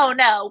they're like, oh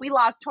no, we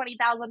lost $20,000.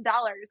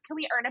 Can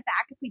we earn it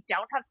back if we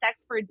don't have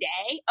sex for a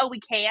day? Oh, we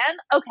can?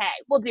 Okay,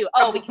 we'll do it.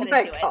 Oh, we couldn't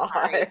do it.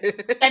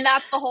 Sorry. And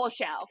that's the whole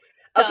show.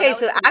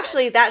 So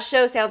actually that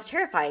show sounds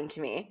terrifying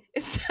to me.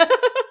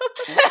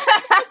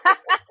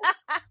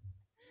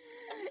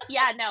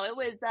 Yeah, no, it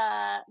was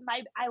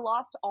I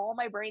lost all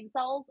my brain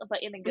cells,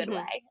 but in a good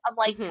way. I'm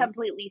like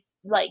completely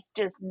like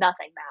just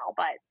nothing now,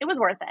 but it was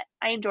worth it.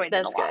 I enjoyed it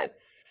a lot. That's good.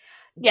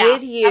 Yeah,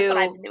 that's what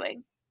I've been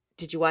doing.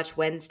 Did you watch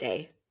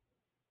Wednesday?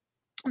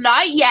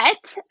 Not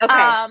yet. Okay.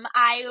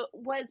 I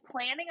was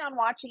planning on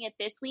watching it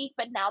this week,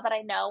 but now that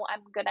I know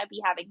I'm gonna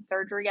be having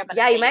surgery, I'm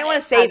gonna you might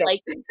want to save it.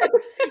 Like,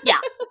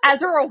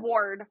 as a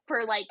reward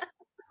for like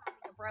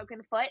a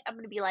broken foot, I'm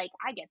gonna be like,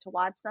 I get to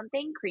watch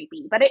something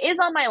creepy, but it is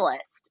on my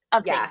list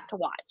of things to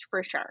watch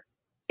for sure.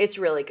 It's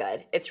really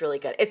good.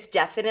 It's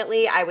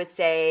definitely, I would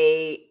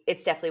say,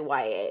 it's definitely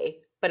YA,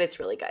 but it's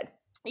really good.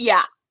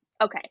 Yeah.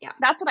 Okay. Yeah.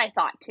 That's what I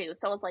thought too.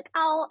 So I was like,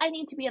 I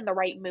need to be in the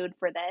right mood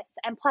for this.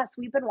 And plus,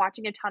 we've been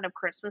watching a ton of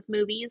Christmas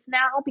movies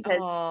now because,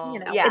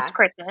 it's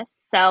Christmas.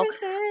 So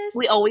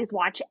we always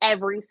watch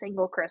every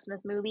single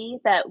Christmas movie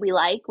that we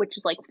like, which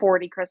is like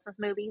 40 Christmas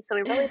movies. So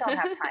we really don't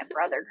have time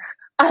for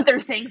other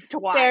things to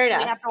watch. Fair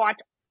enough. We have to watch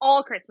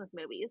all Christmas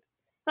movies.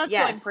 So that's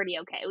going pretty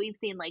okay. We've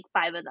seen like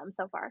 5 of them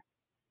so far.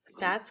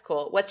 That's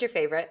cool. What's your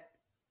favorite?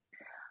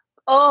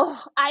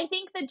 Oh, I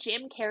think the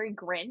Jim Carrey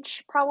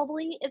Grinch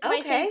probably is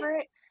my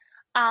favorite.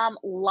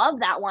 Love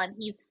that one.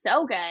 He's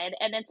so good,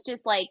 and it's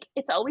just like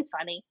it's always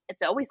funny.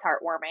 It's always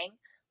heartwarming.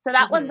 So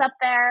that one's up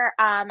there.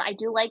 I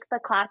do like the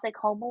classic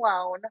Home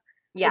Alone.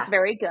 Yeah, it's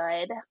very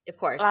good. Of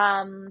course.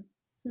 I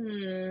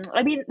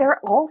mean, they're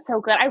all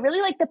so good. I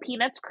really like the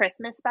Peanuts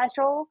Christmas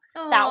special.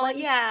 That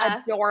one's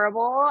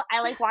adorable.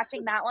 I like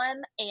watching that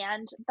one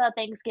and the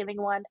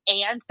Thanksgiving one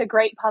and the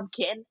Great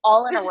Pumpkin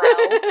all in a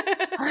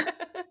row,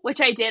 which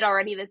I did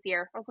already this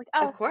year. I was like,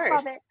 of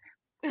course, love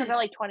it. They're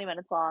like 20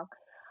 minutes long.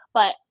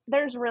 But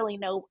there's really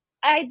the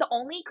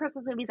only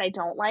Christmas movies I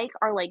don't like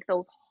are like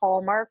those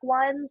Hallmark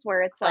ones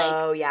where it's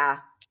like,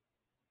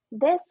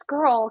 this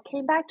girl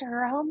came back to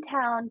her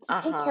hometown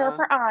to take care of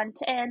her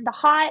aunt, and the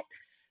hot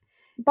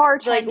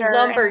bartender, like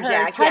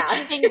lumberjack, touch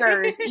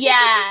fingers,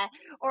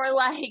 or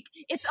like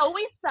it's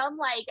always some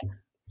like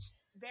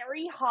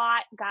very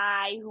hot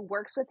guy who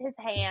works with his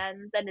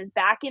hands and is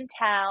back in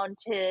town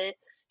to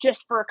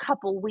just for a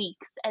couple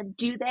weeks. And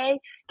do they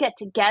get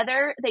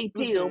together? They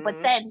do, but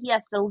then he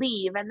has to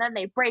leave and then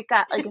they break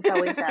up. Like it's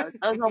always those.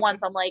 Those are the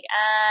ones I'm like,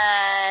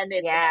 and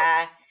it's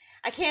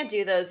I can't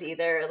do those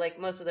either. Like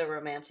most of the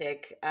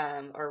romantic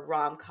or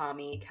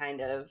rom-com-y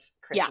kind of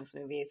Christmas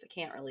movies, I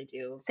can't really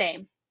do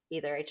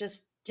either. I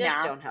just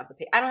don't have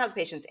I don't have the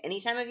patience any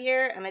time of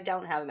year, and I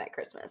don't have them at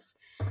Christmas.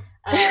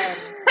 Yeah,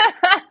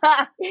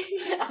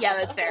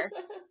 that's fair.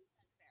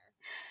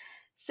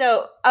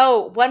 So,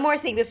 one more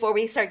thing before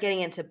we start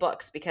getting into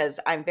books, because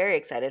I'm very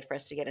excited for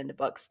us to get into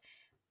books.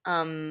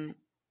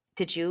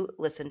 Did you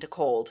listen to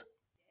Cold,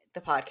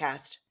 the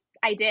podcast?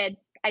 I did.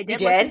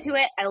 Listen to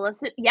it. I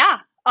listened. Yeah.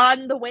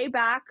 On the way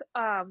back,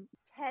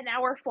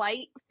 10-hour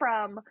flight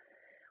from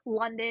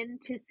London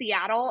to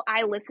Seattle,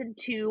 I listened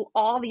to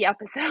all the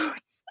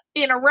episodes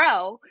in a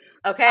row.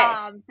 Okay.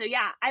 So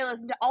yeah, I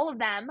listened to all of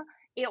them.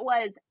 It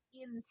was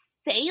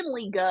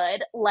insanely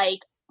good. Like,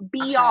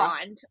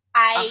 beyond.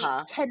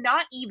 I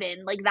cannot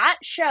even, like, that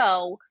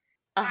show,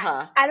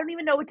 I don't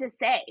even know what to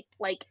say.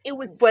 Like, it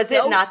was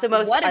it not the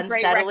most unsettling?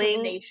 Great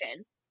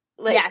recommendation.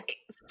 Like, yes.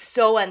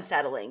 So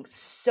unsettling,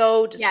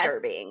 so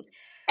disturbing. Yes.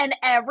 And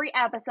every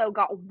episode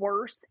got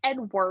worse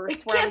and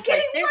worse. Where I was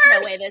like, there's no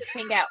way this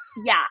can get.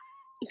 Yeah.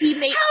 He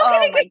made. How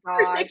can it get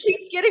worse? It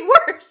keeps getting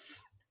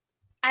worse.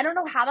 I don't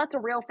know how that's a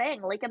real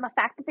thing. Like, and the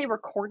fact that they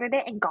recorded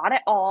it and got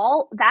it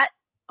all, that.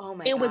 Oh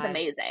my God. It was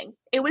amazing.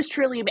 It was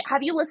truly amazing.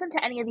 Have you listened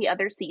to any of the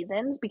other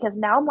seasons? Because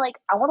now I'm like,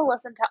 I want to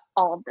listen to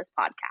all of this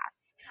podcast.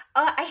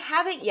 I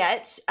haven't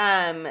yet.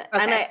 And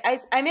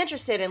I'm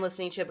interested in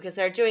listening to it because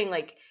they're doing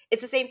like,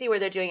 it's the same thing where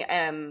they're doing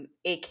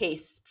a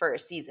case for a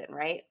season,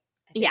 right?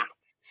 Yeah.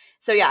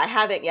 So yeah, I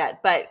haven't yet,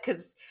 but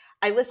because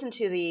I listened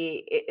to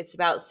it's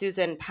about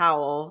Susan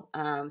Powell,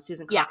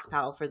 Susan Cox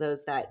Powell, for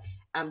those that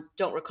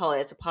don't recall it.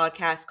 It's a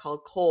podcast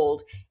called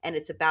Cold, and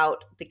it's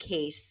about the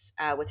case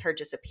with her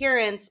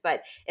disappearance,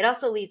 but it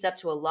also leads up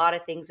to a lot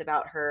of things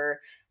about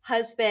her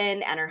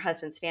husband and her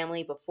husband's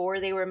family before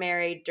they were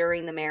married,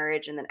 during the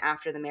marriage, and then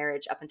after the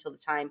marriage, up until the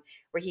time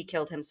where he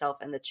killed himself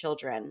and the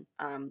children,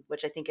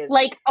 which I think is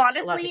like,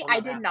 honestly, I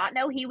did not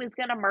know he was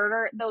gonna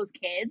murder those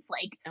kids.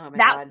 Like,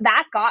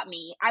 that got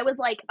me. I was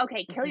like,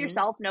 okay, kill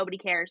yourself, nobody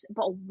cares,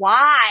 but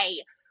why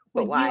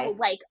would you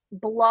like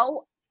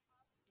blow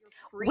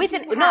with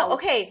an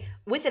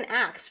with an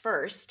axe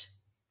first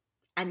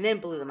and then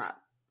blew them up?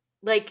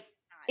 Like,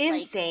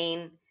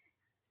 insane.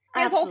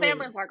 His whole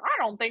family's like,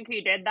 I don't think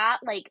he did that.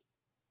 Like,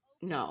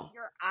 no,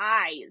 your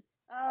eyes.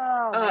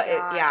 Oh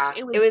my gosh.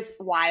 It was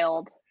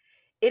wild.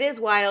 It is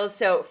wild.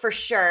 So for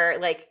sure,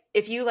 like,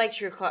 if you like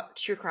true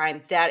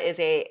crime,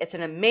 it's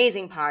an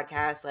amazing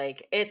podcast.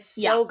 Like, it's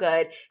so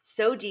good,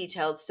 so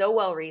detailed, so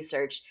well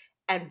researched,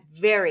 and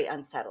very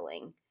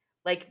unsettling.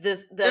 Like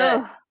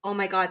oh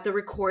my God, the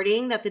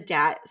recording that the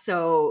dad,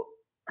 so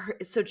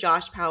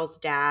Josh Powell's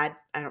dad,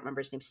 I don't remember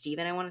his name,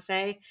 Steven, I want to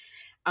say,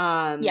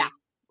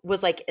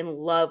 was like in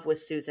love with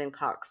Susan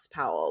Cox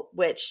Powell,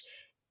 which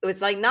it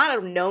was like not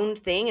a known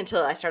thing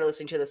until I started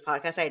listening to this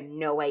podcast. I had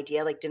no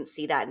idea, like didn't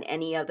see that in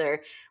any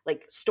other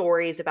like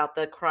stories about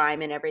the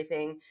crime and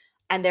everything.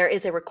 And there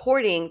is a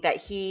recording that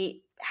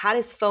he had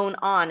his phone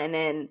on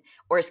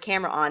or his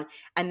camera on,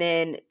 and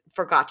then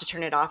forgot to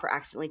turn it off or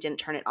accidentally didn't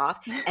turn it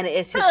off. And it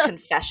is his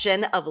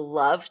confession of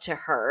love to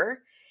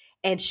her.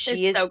 And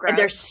and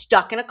they're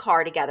stuck in a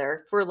car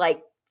together for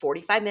like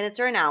 45 minutes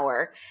or an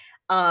hour.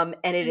 And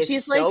it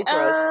is so like,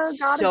 gross,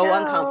 so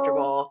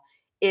uncomfortable.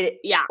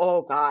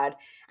 Oh God.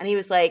 And he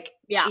was like,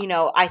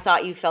 I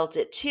thought you felt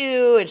it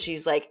too. And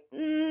she's like,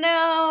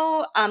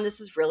 no,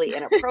 this is really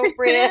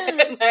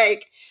inappropriate.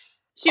 Like,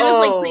 she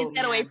was like, please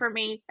get away from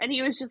me. And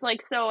he was just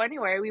like, so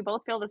anyway, we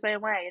both feel the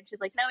same way. And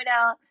she's like, no, we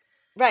don't.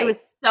 Right. It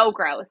was so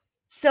gross.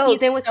 So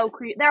then so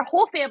creepy. Their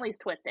whole family's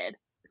twisted.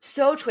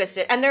 So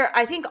twisted. And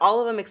I think all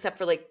of them except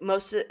for like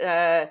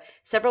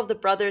several of the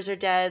brothers are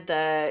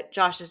dead.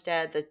 Josh is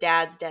dead. The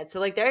dad's dead. So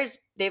like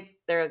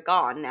they're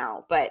gone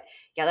now. But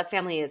yeah, that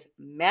family is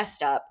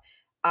messed up.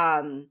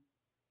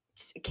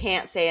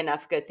 Can't say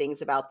enough good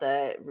things about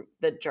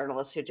the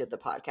journalist who did the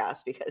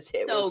podcast, because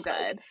it was good.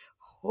 Like,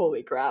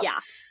 holy crap. Yeah.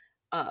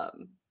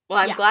 Well,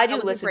 I'm glad you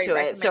listened to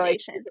it. So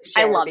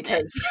I loved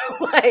because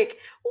like,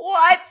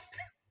 what?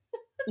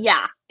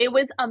 Yeah, it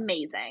was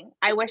amazing.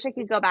 I wish I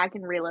could go back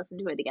and re-listen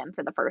to it again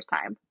for the first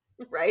time.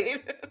 Right?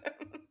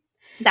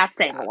 That's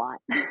saying a lot.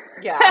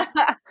 Yeah.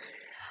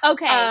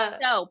 Okay,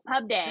 so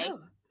pub day.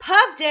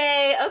 Pub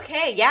day.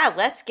 Okay, yeah,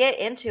 let's get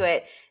into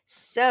it.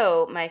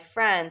 So, my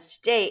friends,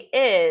 today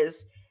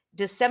is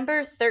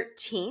December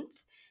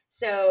 13th.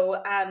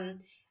 So,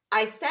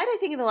 I said, I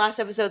think in the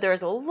last episode, there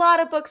was a lot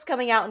of books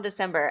coming out in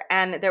December,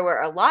 and there were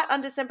a lot on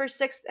December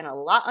 6th and a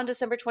lot on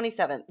December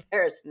 27th.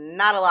 There's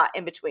not a lot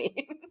in between.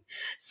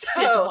 So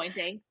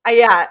disappointing.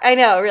 Yeah, I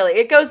know, really.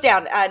 It goes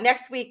down.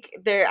 Next week,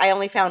 I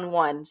only found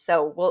one,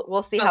 so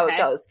we'll see how it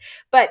goes.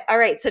 But all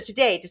right, so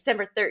today,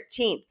 December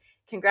 13th,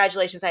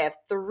 congratulations. I have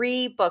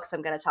 3 books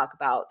I'm going to talk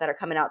about that are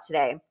coming out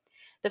today.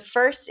 The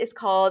first is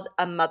called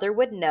A Mother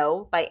Would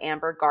Know by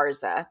Amber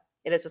Garza.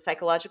 It is a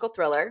psychological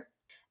thriller.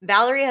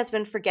 Valerie has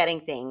been forgetting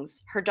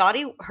things. Her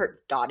daughter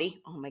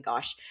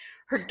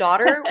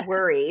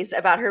worries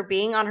about her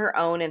being on her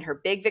own in her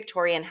big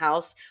Victorian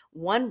house,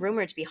 one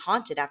rumored to be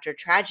haunted after a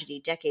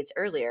tragedy decades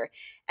earlier.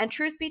 And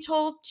truth be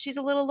told, she's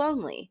a little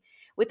lonely.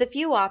 With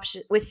few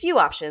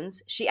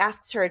options, she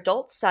asks her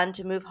adult son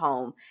to move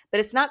home,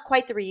 but it's not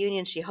quite the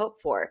reunion she hoped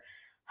for.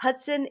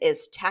 Hudson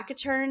is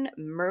taciturn,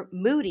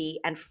 moody,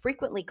 and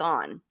frequently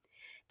gone.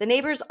 The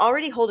neighbors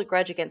already hold a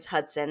grudge against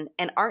Hudson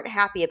and aren't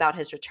happy about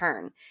his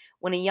return.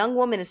 When a young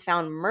woman is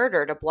found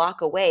murdered a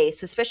block away,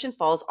 suspicion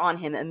falls on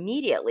him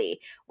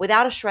immediately,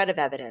 without a shred of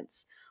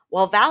evidence.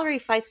 While Valerie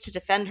fights to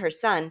defend her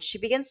son, she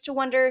begins to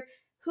wonder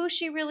who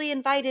she really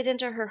invited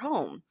into her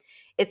home.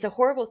 It's a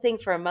horrible thing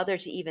for a mother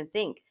to even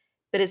think,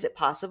 but is it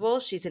possible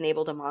she's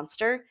enabled a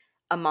monster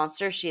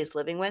she is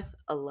living with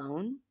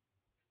alone?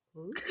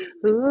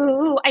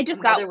 Ooh, I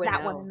just got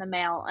that one in the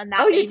mail, and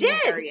that made me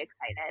very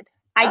excited.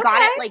 I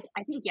got it, like,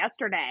 I think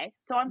yesterday,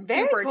 so I'm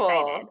super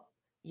excited.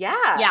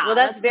 Yeah. Well,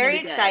 that's very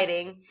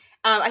exciting.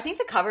 I think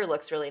the cover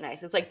looks really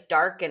nice. It's like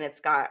dark, and it's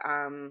got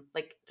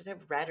like, does it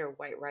have red or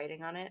white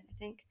writing on it, I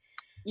think?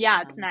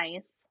 Yeah, it's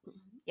nice.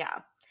 Yeah.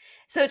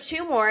 So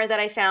 2 more that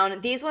I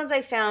found. These ones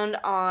I found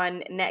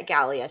on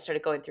NetGalley. I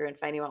started going through and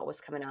finding out what was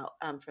coming out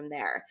from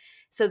there.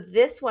 So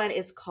this one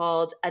is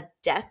called A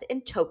Death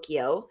in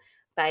Tokyo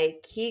by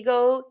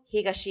Kigo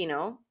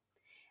Higashino.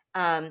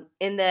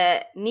 In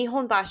the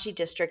Nihonbashi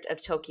district of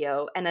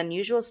Tokyo, an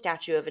unusual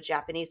statue of a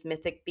Japanese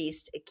mythic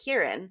beast, a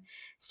Kirin,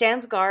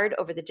 stands guard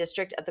over the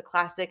district of the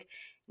classic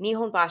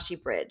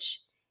Nihonbashi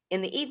Bridge.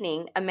 In the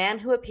evening, a man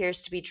who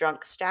appears to be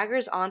drunk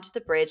staggers onto the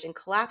bridge and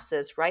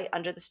collapses right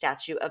under the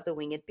statue of the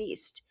winged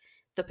beast.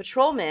 The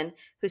patrolman,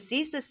 who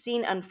sees the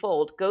scene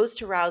unfold, goes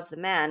to rouse the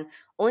man,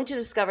 only to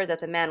discover that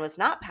the man was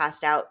not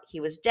passed out, he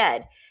was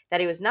dead, that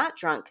he was not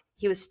drunk,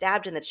 he was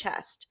stabbed in the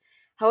chest.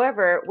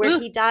 However, where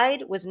he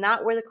died was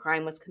not where the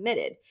crime was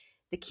committed.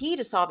 The key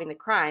to solving the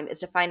crime is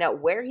to find out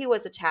where he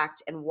was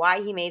attacked and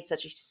why he made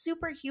such a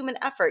superhuman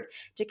effort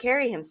to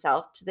carry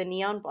himself to the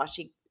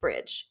Nihonbashi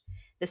Bridge.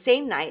 The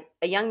same night,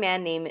 a young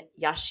man named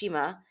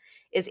Yashima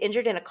is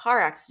injured in a car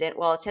accident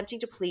while attempting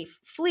to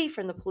flee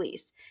from the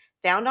police.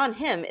 Found on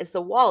him is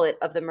the wallet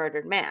of the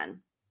murdered man.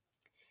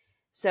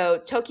 So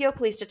Tokyo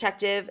Police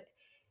Detective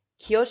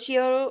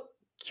Kyochiro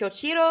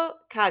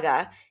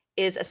Kaga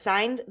is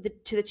assigned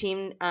to the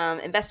team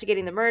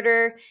investigating the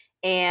murder,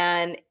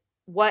 and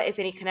what, if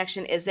any,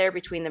 connection is there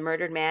between the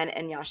murdered man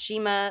and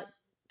Yashima,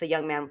 the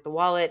young man with the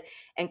wallet,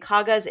 and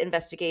Kaga's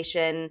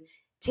investigation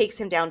takes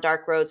him down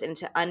dark roads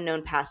into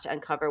unknown paths to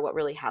uncover what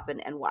really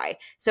happened and why.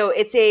 So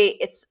it's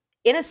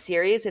in a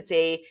series, it's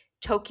a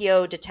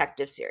Tokyo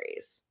detective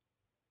series.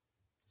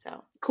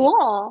 So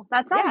cool.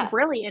 That sounds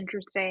really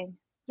interesting.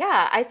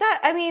 Yeah,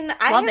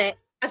 Love it.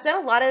 I've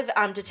done a lot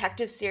of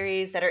detective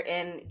series that are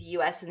in the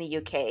US and the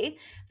UK,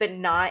 but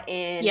not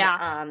in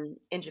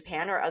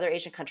Japan or other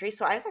Asian countries.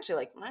 So I was actually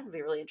like, I would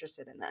be really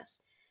interested in this.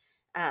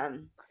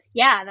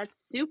 Yeah,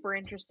 that's super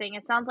interesting.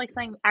 It sounds like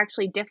something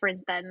actually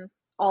different than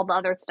all the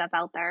other stuff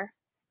out there.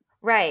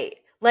 Right.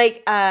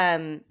 Like,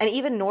 and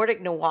even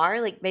Nordic noir,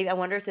 like maybe I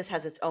wonder if this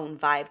has its own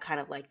vibe kind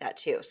of like that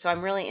too. So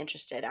I'm really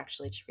interested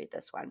actually to read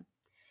this one.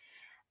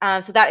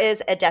 So that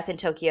is A Death in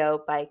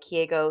Tokyo by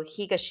Kiego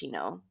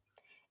Higashino.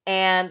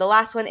 And the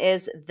last one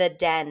is The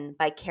Den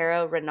by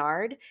Kara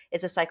Renard.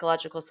 It's a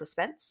psychological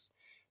suspense.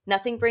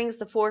 Nothing brings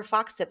the four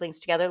Fox siblings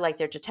together like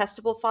their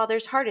detestable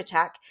father's heart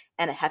attack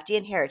and a hefty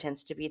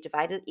inheritance to be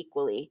divided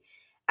equally.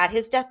 At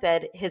his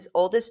deathbed, his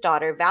oldest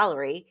daughter,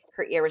 Valerie,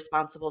 her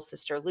irresponsible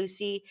sister,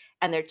 Lucy,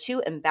 and their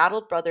two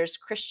embattled brothers,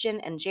 Christian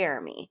and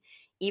Jeremy.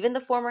 Even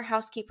the former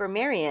housekeeper,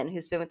 Marion,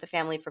 who's been with the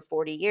family for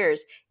 40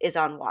 years, is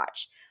on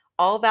watch.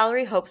 All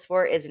Valerie hopes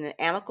for is an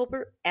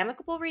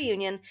amicable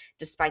reunion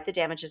despite the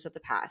damages of the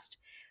past.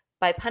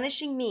 By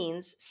punishing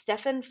means,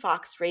 Stephen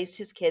Fox raised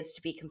his kids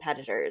to be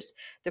competitors.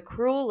 The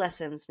cruel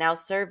lessons now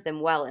serve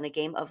them well in a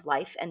game of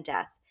life and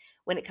death.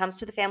 When it comes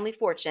to the family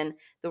fortune,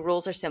 the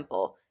rules are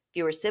simple.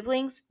 Fewer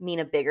siblings mean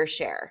a bigger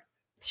share.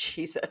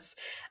 Jesus.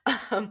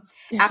 After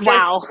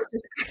a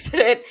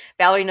accident,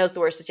 Valerie knows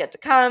the worst is yet to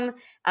come.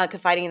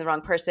 Confiding in the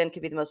wrong person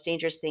could be the most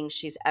dangerous thing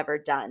she's ever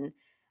done.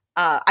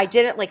 I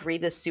didn't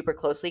read this super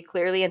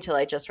clearly until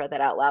I just read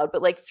that out loud.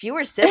 But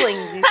fewer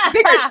siblings,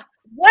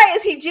 what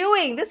is he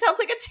doing? This sounds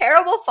like a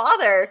terrible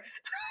father.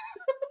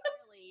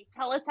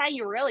 Tell us how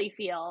you really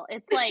feel.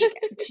 It's like,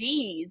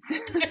 geez.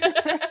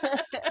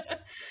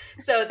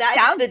 So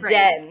that's The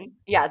Den.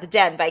 Yeah, The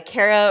Den by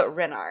Kara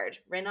Renard.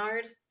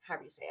 Renard,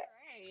 however you say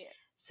it. Right.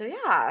 So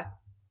yeah,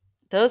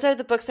 those are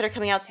the books that are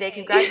coming out today.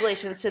 Hey.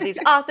 Congratulations to these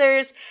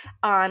authors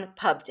on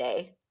Pub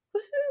Day.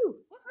 Woohoo!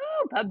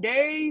 Woohoo! Pub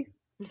Day.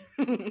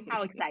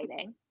 How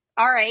exciting.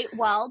 All right.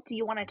 Well, do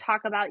you want to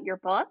talk about your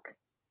book?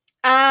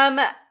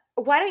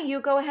 Why don't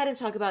you go ahead and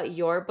talk about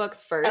your book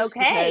first?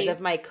 Okay. Because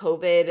of my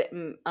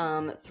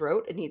COVID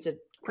throat. It needs a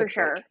quick For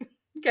sure.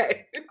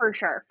 Okay.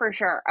 For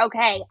sure.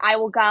 Okay. I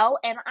will go.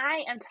 And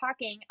I am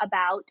talking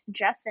about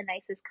Just the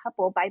Nicest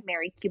Couple by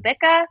Mary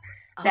Kubica.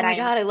 Oh my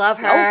God, I love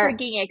her. So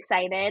freaking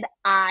excited.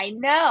 I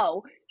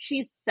know.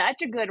 She's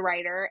such a good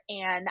writer.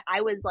 And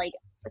I was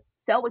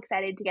so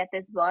excited to get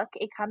this book.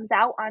 It comes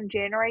out on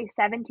January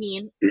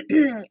 17th.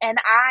 And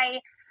I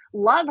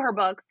love her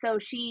books. So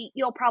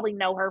you'll probably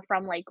know her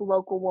from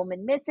Local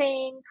Woman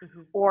Missing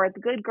or The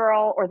Good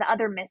Girl or The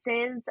Other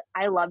Misses.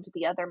 I loved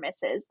The Other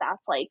Misses.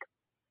 That's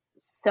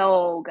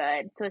so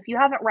good. So if you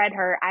haven't read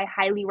her, I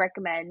highly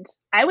recommend.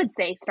 I would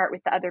say start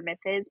with The Other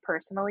Misses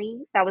personally.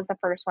 That was the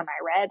first one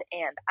I read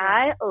and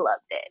I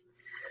loved it.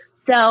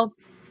 So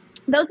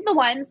those are the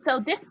ones.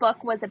 So this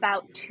book was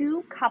about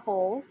two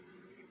couples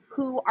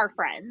who are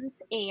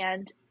friends,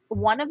 and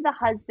one of the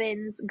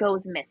husbands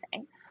goes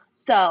missing.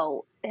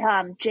 So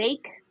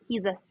Jake,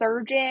 he's a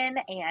surgeon,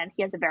 and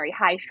he has a very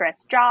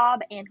high-stress job,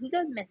 and he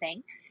goes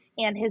missing.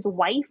 And his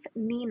wife,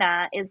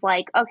 Nina, is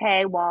like,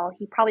 okay, well,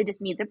 he probably just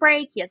needs a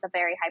break. He has a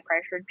very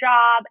high-pressure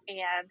job,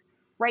 and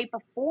right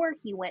before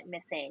he went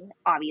missing,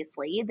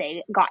 obviously,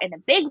 they got in a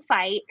big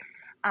fight.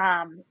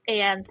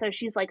 And so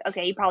she's like,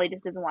 okay, he probably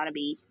just doesn't want to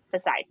be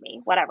beside me,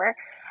 whatever.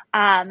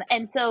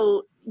 And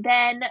so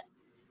then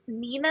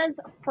Nina's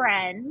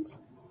friend,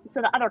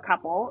 so the other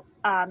couple,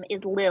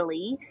 is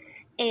Lily,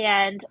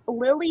 and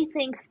Lily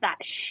thinks that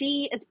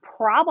she is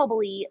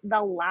probably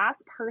the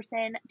last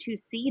person to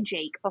see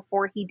Jake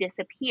before he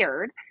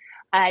disappeared.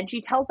 And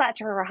she tells that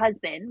to her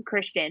husband,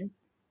 Christian,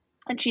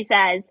 and she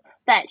says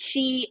that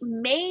she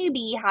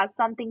maybe has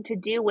something to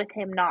do with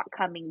him not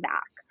coming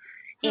back.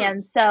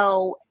 And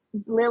so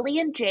Lily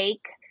and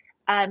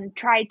Christian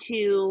try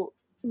to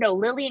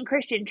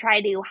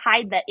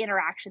hide the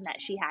interaction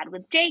that she had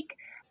with Jake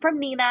from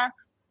Nina.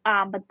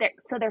 But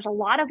there's a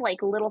lot of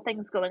little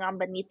things going on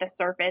beneath the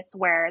surface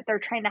where they're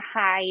trying to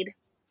hide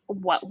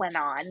what went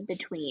on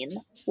between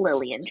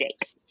Lily and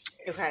Jake.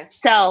 Okay.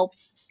 So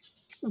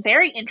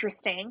very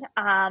interesting.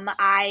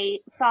 I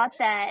thought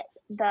that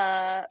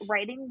the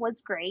writing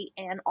was great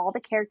and all the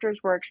characters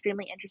were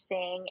extremely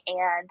interesting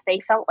and they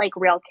felt like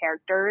real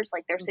characters,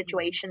 like their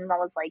situation. I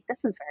was like,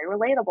 this is very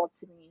relatable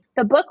to me.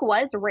 The book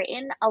was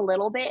written a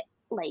little bit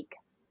like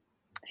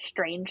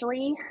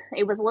strangely.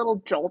 It was a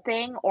little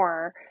jolting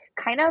or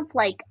kind of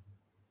like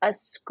a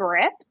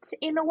script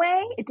in a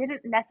way. It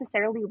didn't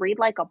necessarily read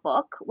like a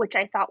book, which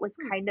I thought was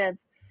kind of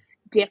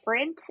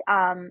different.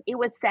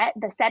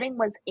 The setting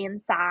was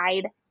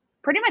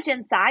pretty much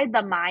inside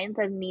the minds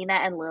of Nina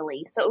and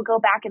Lily. So it would go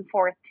back and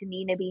forth to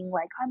Nina being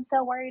like, I'm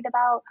so worried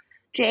about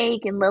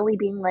Jake, and Lily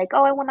being like,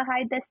 oh, I want to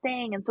hide this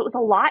thing. And so it was a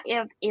lot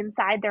of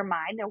inside their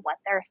mind and what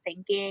they're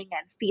thinking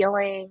and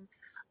feeling.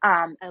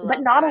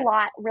 But not a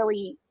lot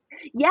really.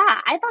 Yeah,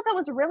 I thought that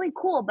was really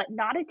cool, but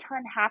not a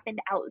ton happened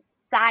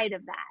outside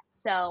of that.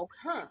 So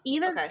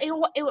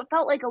it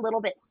felt like a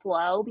little bit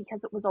slow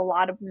because it was a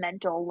lot of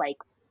mental like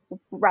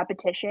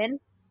repetition.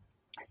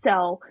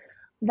 So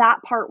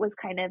that part was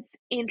kind of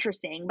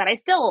interesting, but I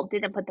still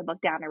didn't put the book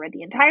down. I read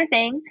the entire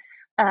thing.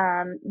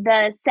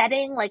 The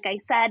setting, like I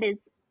said,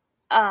 is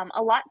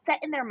a lot set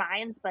in their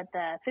minds, but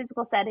the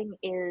physical setting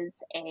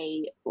is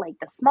the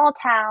small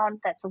town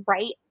that's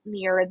right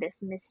near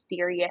this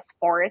mysterious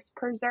forest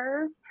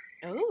preserve.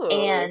 Ooh.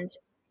 And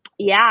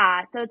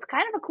yeah, so it's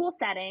kind of a cool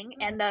setting.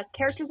 And the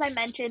characters I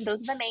mentioned,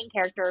 those are the main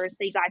characters.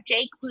 So you got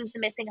Jake, who's the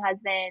missing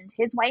husband.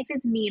 His wife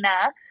is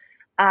Nina.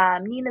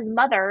 Nina's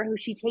mother, who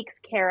she takes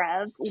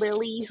care of.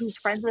 Lily, who's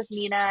friends with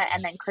Nina.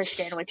 And then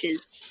Christian, which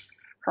is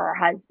her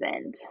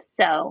husband.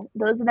 So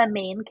those are the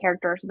main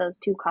characters of those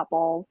two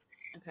couples.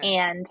 Okay.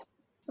 And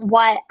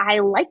what I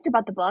liked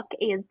about the book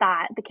is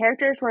that the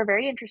characters were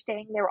very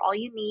interesting. They were all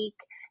unique.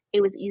 It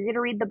was easy to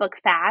read the book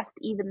fast,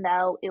 even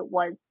though it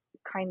was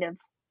kind of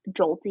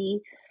jolty.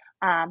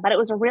 But it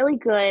was a really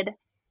good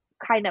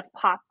kind of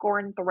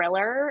popcorn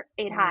thriller.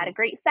 It had a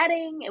great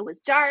setting. It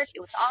was dark.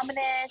 It was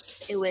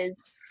ominous. It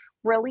was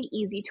really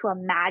easy to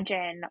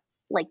imagine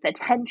like the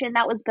tension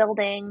that was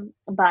building.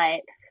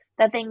 But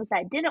the things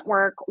that didn't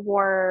work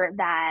were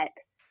that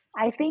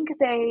I think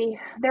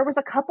there was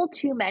a couple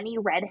too many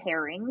red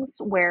herrings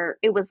where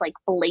it was like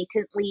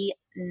blatantly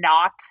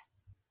not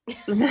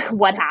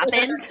what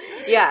happened.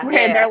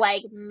 They're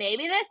like,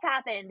 maybe this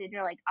happened, and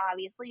you're like,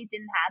 obviously it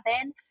didn't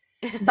happen.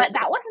 But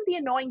that wasn't the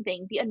annoying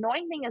thing. The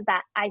annoying thing is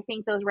that I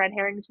think those red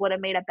herrings would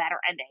have made a better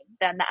ending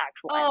than the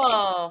actual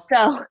ending.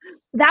 So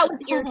that was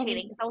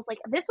irritating because I was like,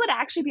 this would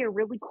actually be a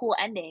really cool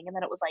ending, and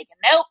then it was like,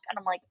 nope. And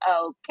I'm like,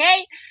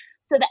 okay.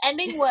 So the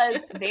ending was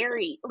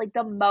very like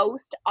the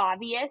most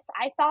obvious,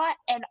 I thought,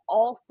 and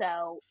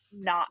also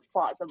not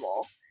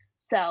plausible.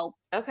 So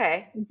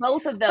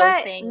both of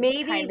those things.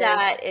 Maybe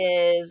that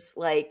is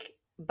like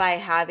by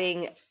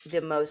having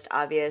the most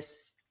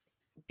obvious,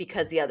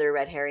 because the other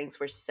red herrings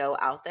were so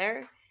out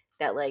there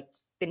that like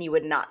then you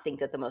would not think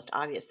that the most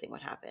obvious thing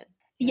would happen.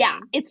 Yeah,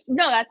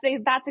 that's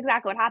exactly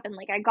what happened.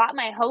 Like I got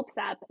my hopes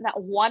up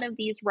that one of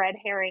these red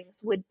herrings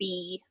would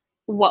be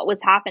what was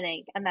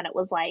happening, and then it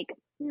was like,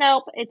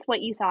 nope, it's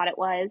what you thought it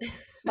was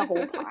the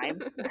whole time.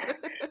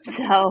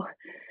 So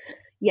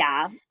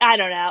yeah, I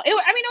don't know. It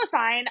was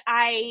fine.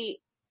 I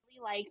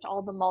really liked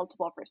all the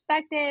multiple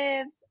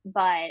perspectives,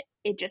 but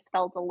it just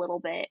felt a little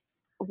bit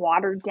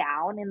watered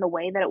down in the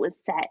way that it was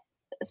set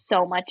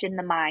so much in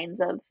the minds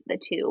of the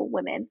two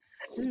women.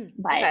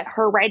 But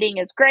her writing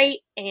is great,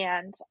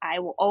 and I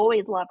will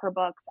always love her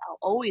books. I'll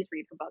always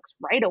read her books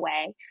right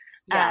away.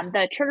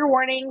 The trigger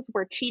warnings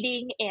were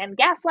cheating and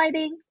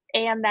gaslighting,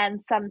 and then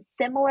some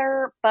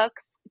similar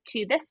books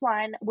to this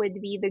one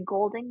would be The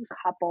Golden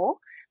Couple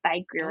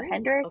by Greer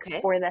Hendricks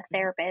or The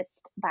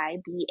Therapist by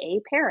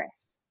B.A.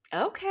 Paris.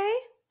 Okay.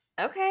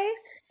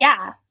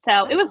 Yeah,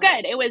 so it was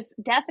good. It was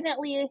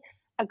definitely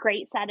a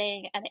great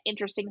setting and an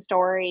interesting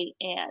story,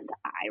 and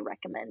I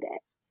recommend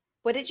it.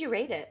 What did you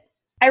rate it?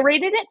 I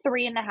rated it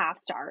 3.5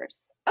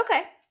 stars.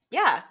 Okay.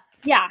 Yeah.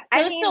 Yeah. So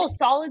it's still a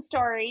solid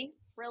story.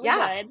 Really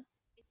good.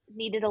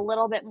 Needed a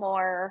little bit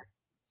more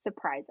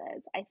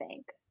surprises, I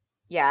think.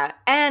 Yeah.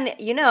 And,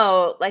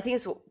 I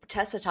think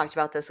Tessa talked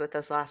about this with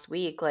us last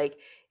week. Like,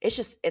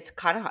 it's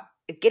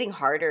getting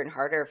harder and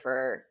harder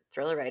for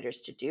thriller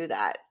writers to do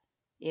that,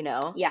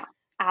 Yeah,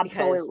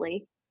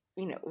 absolutely.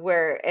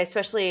 Because,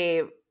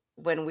 especially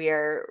when we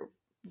are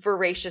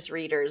voracious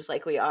readers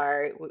like we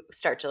are, we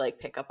start to like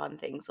pick up on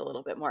things a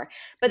little bit more.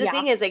 But the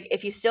thing is, like,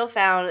 if you still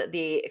found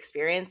the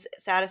experience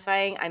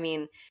satisfying,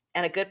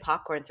 and a good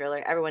popcorn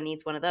thriller, everyone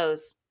needs one of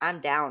those. I'm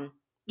down.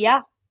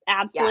 Yeah,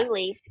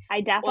 absolutely. Yeah.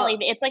 I definitely,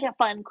 it's like a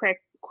fun,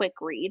 quick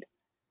read.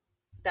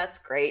 That's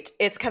great.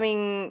 It's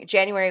coming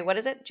January, what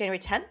is it? January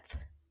 10th?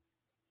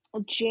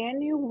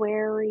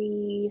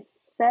 January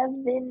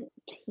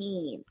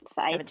 17th,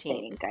 I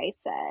think I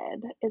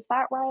said. Is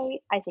that right?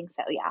 I think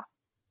so, yeah.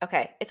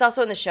 Okay. It's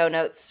also in the show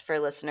notes for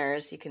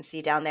listeners. You can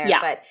see down there. Yeah.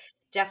 But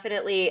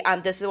definitely,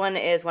 this one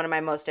is one of my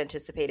most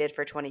anticipated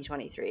for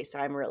 2023. So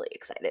I'm really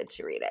excited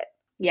to read it.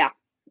 Yeah.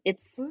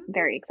 It's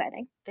very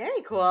exciting.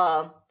 Very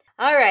cool.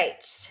 All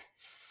right.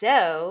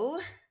 So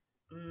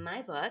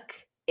my book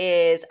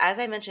is, as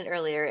I mentioned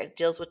earlier, it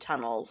deals with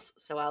tunnels.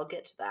 So I'll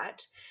get to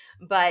that.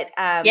 But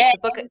Yeah.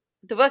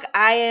 the book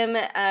I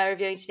am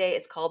reviewing today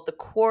is called The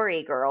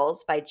Quarry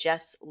Girls by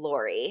Jess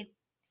Laurie.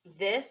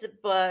 This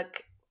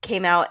book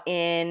came out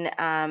in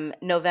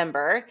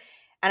November,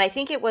 and I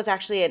think it was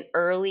actually an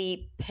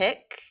early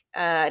pick,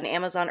 an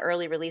Amazon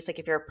early release. Like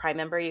if you're a Prime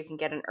member, you can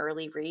get an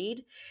early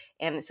read.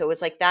 And so it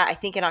was like that, I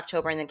think in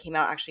October, and then came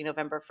out actually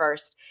November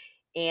 1st.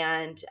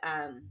 And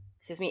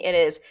excuse me, it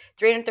is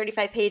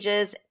 335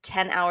 pages,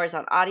 10 hours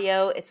on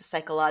audio. It's a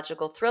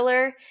psychological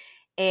thriller.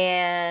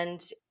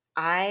 And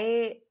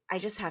I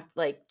just have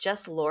like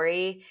Jess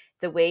Laurie,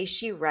 the way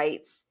she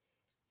writes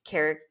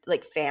character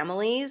like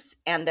families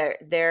and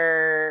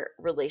their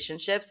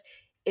relationships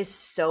is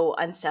so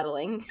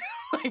unsettling.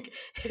 Like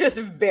it is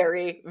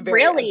very,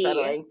 very Really?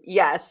 unsettling.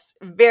 Yes,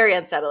 very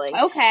unsettling.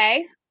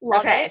 Okay.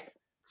 Love Okay, it.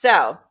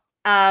 so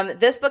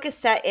this book is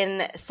set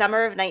in summer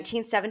of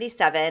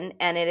 1977,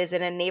 and it is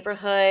in a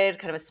neighborhood,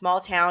 kind of a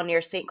small town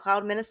near St.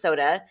 Cloud,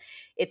 Minnesota.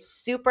 It's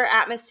super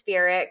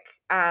atmospheric.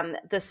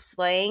 The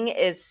slang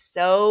is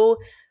so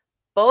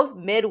both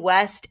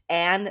Midwest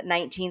and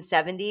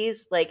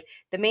 1970s. Like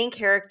the main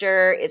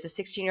character is a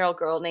 16-year-old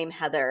girl named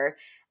Heather.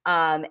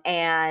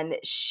 And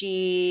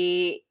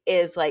she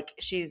is like,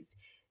 she's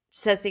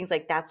says things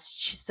like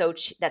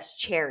that's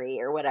cherry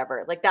or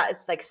whatever. Like that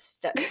is like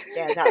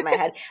stands out in my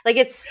head. Like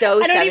it's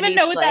so I don't 70s even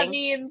know slang. what that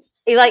means.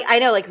 Like I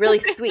know, like really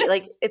sweet.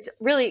 Like it's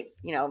really,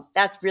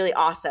 that's really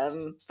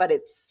awesome, but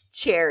it's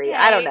cherry.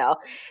 I don't know.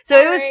 So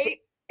it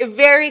was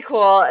very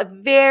cool,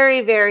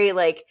 very, very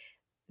like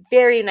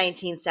very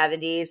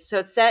 1970s. So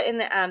it's set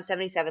in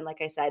 77,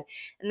 like I said.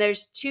 And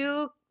there's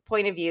two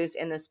point of views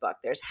in this book.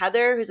 There's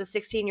Heather, who's a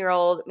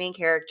 16-year-old main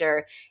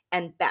character,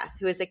 and Beth,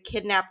 who is a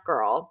kidnapped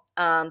girl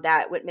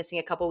that went missing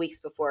a couple weeks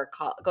before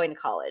going to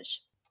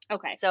college.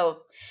 Okay.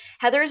 So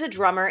Heather is a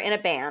drummer in a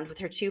band with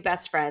her two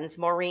best friends,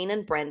 Maureen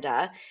and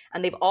Brenda,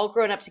 and they've all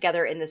grown up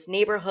together in this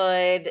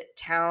neighborhood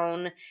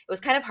town. It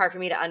was kind of hard for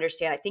me to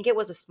understand. I think it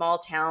was a small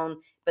town,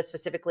 but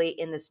specifically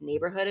in this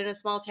neighborhood in a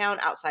small town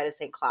outside of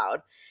St. Cloud.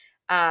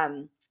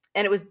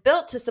 And it was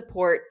built to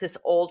support this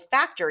old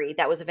factory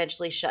that was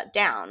eventually shut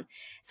down.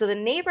 So the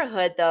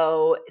neighborhood,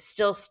 though,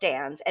 still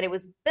stands, and it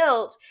was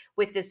built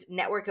with this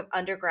network of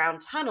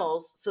underground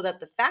tunnels so that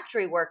the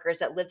factory workers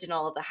that lived in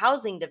all of the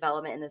housing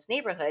development in this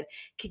neighborhood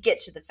could get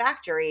to the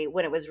factory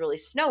when it was really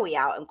snowy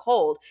out and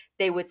cold.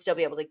 They would still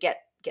be able to get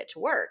to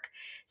work.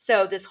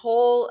 So this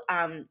whole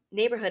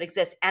neighborhood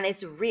exists, and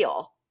it's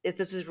real.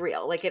 This is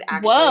real. Like it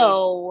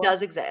actually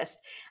does exist.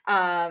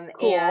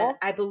 Cool. And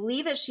I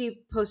believe that she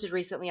posted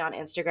recently on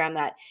Instagram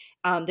that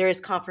there is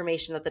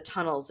confirmation that the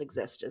tunnels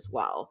exist as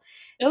well.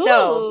 Ooh.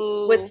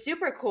 So what's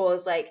super cool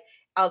is like,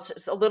 a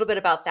little bit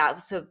about that.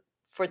 So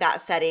for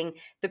that setting,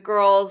 the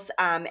girls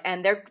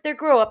and they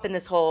grow up in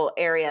this whole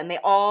area, and they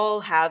all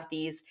have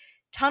these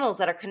tunnels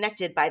that are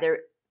connected by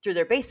through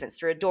their basements,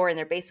 through a door in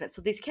their basement.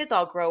 So these kids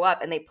all grow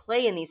up and they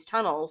play in these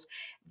tunnels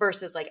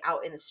versus like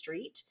out in the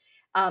street.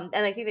 And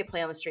I think they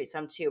play on the street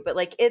some too, but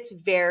like it's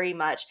very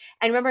much,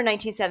 and remember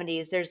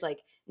 1970s, there's like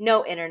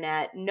no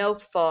internet, no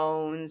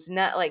phones,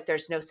 not like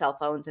there's no cell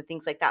phones and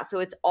things like that. So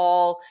it's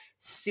all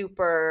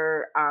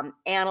super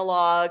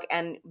analog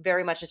and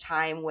very much a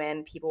time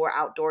when people were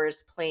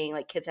outdoors playing,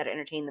 like kids had to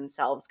entertain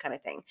themselves kind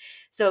of thing.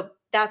 So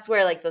that's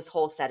where like this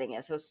whole setting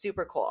is. So it's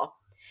super cool.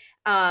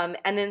 And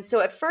then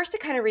so at first it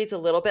kind of reads a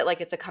little bit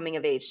like it's a coming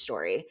of age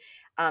story.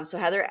 So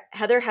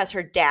Heather has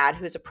her dad,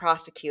 who's a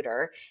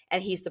prosecutor,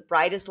 and he's the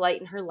brightest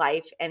light in her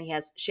life. And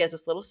she has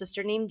this little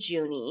sister named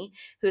Junie,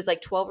 who's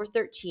like 12 or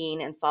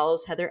 13 and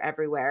follows Heather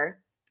everywhere.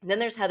 And then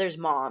there's Heather's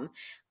mom,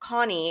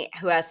 Connie,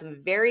 who has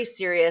some very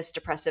serious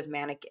depressive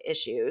manic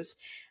issues,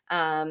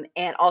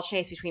 and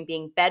alternates between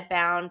being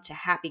bedbound to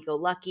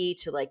happy-go-lucky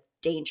to like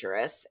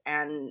dangerous,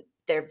 and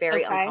they're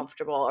very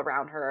uncomfortable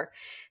around her.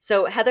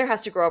 So Heather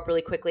has to grow up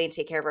really quickly and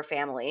take care of her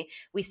family.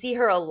 We see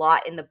her a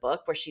lot in the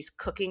book where she's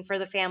cooking for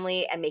the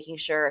family and making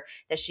sure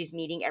that she's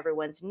meeting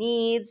everyone's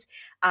needs.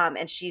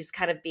 And she's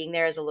kind of being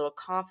there as a little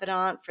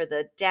confidant for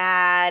the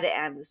dad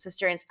and the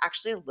sister. And it's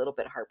actually a little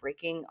bit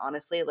heartbreaking,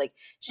 honestly. Like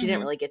she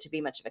didn't really get to be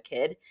much of a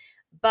kid.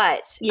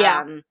 But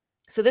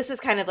so this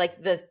is kind of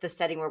like the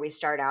setting where we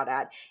start out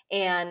at.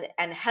 And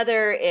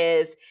Heather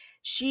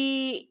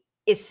she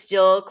is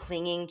still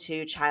clinging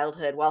to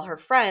childhood, while her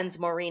friends,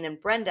 Maureen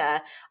and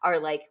Brenda, are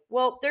like,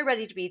 well, they're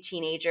ready to be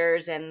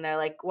teenagers and they're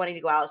like wanting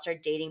to go out,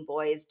 start dating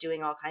boys,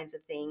 doing all kinds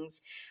of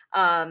things.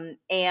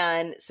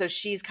 And so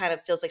she's kind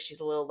of feels like she's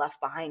a little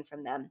left behind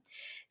from them.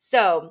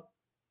 So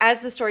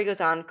as the story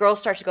goes on, girls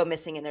start to go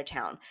missing in their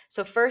town.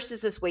 So first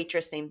is this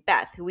waitress named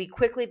Beth, who we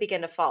quickly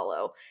begin to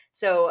follow.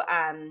 So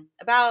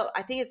about,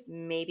 I think it's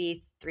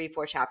maybe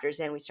 3-4 chapters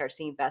in, we start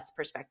seeing Beth's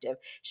perspective.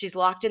 She's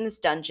locked in this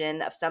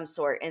dungeon of some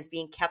sort and is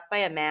being kept by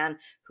a man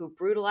who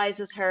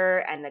brutalizes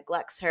her and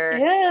neglects her.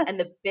 Yeah. And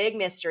the big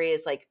mystery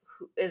is like,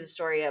 is the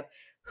story of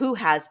who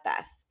has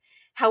Beth.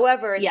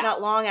 However, it's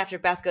not long after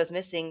Beth goes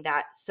missing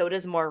that so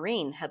does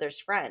Maureen, Heather's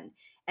friend.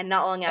 And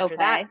not long after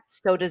that,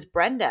 so does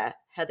Brenda,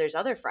 Heather's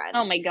other friend.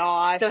 Oh my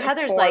gosh. So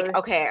Heather's like,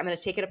 okay, I'm going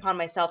to take it upon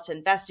myself to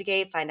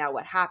investigate, find out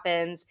what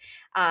happens.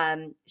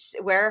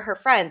 Where are her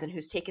friends and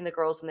who's taking the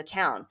girls in the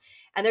town?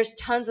 And there's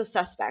tons of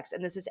suspects.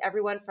 And this is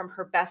everyone from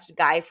her best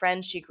guy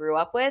friend she grew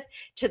up with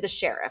to the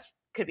sheriff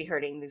could be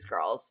hurting these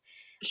girls.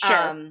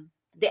 Sure.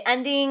 The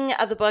ending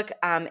of the book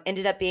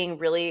ended up being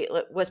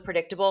was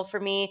predictable for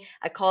me.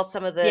 I called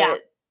some of the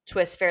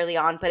twists fairly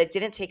on, but it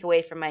didn't take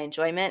away from my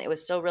enjoyment. It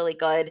was still really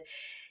good.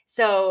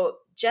 So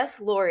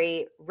Jess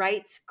Lourey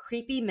writes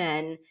creepy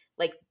men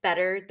like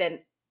better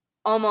than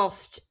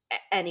almost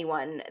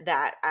anyone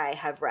that I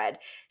have read.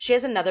 She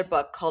has another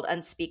book called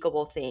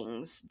Unspeakable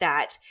Things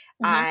that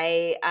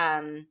I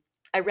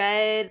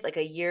read like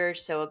a year or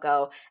so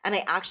ago, and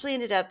I actually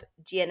ended up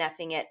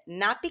DNFing it,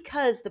 not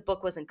because the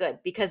book wasn't good,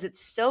 because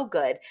it's so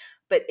good,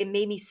 but it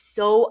made me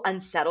so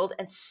unsettled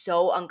and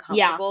so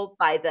uncomfortable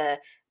by the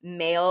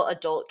male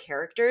adult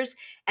characters.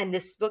 And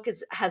this book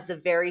has the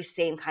very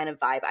same kind of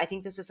vibe. I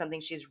think this is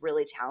something she's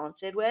really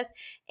talented with,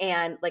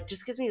 and like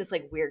just gives me this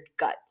like weird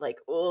gut, like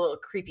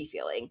creepy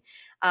feeling.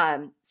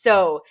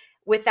 So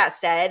with that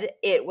said,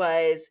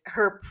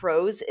 her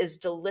prose is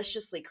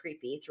deliciously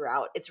creepy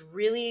throughout. It's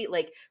really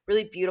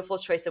really beautiful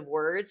choice of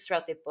words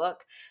throughout the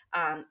book.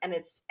 And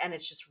it's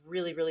just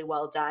really, really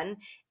well done.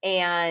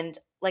 And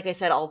like I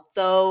said,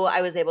 although I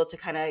was able to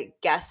kind of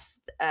guess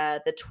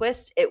the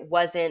twist,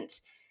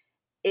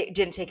 it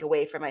didn't take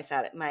away from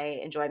my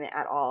enjoyment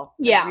at all.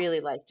 Yeah. I really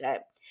liked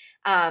it.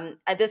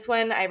 This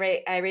one I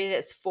rated it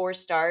as 4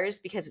 stars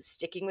because it's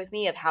sticking with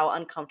me of how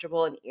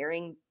uncomfortable and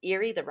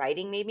eerie the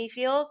writing made me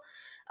feel.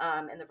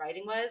 And the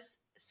writing was.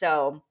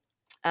 So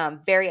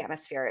very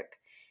atmospheric.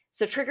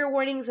 So trigger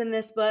warnings in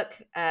this book: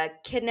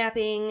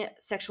 kidnapping,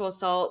 sexual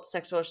assault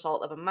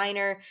of a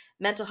minor,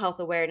 mental health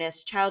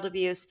awareness, child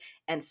abuse,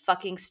 and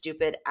fucking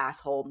stupid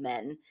asshole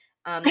men.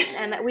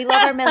 And we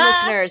love our men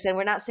listeners, and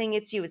we're not saying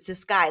it's you, it's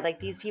this guy. Like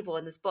these people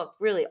in this book,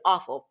 really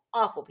awful,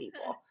 awful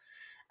people.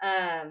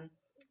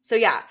 So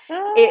yeah,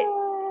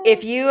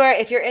 if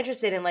you're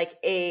interested in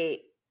like the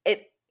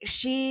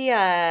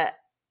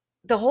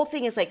whole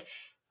thing is like,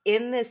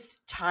 in this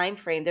time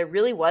frame, there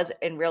really was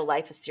in real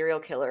life a serial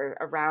killer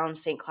around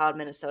St. Cloud,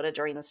 Minnesota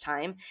during this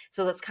time.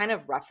 So that's kind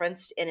of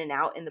referenced in and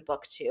out in the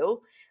book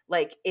too.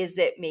 Like, is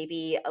it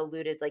maybe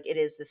alluded like it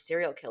is the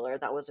serial killer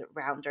that was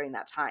around during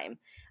that time?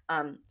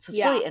 So it's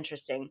really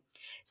interesting.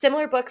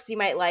 Similar books you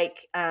might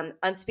like: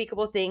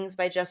 Unspeakable Things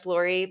by Jess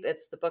Lourey.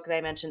 It's the book that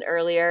I mentioned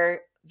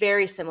earlier.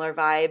 Very similar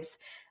vibes.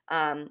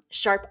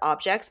 Sharp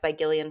Objects by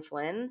Gillian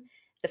Flynn.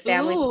 The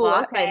Family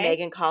Plot by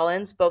Megan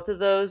Collins. Both of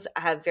those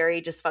have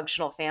very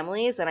dysfunctional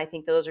families, and I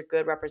think those are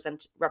good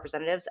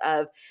representatives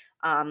of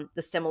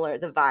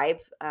the vibe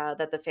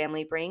that the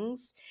family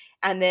brings.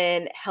 And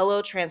then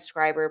Hello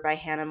Transcriber by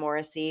Hannah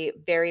Morrissey.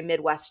 Very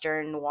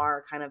Midwestern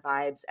noir kind of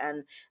vibes,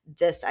 and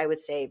this, I would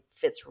say,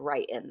 fits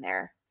right in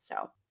there.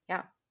 So,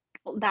 yeah.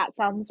 That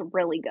sounds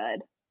really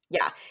good.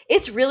 Yeah,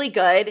 it's really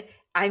good.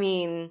 I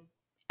mean,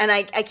 and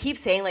I keep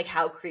saying like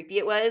how creepy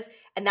it was,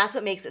 and that's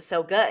what makes it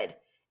so good.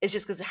 It's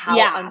just because of how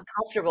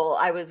uncomfortable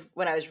I was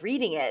when I was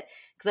reading it,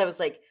 because I was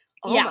like,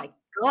 oh my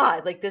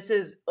God, like this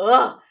is,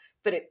 but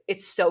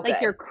it's so good.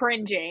 Like you're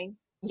cringing.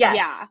 Yes.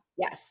 Yeah.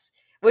 Yes.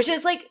 Which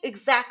is like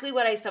exactly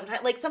what I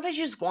sometimes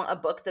you just want a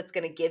book that's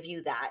going to give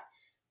you that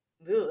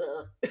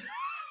the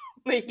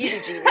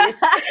heebie-jeebies.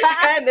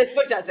 And this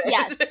book does it.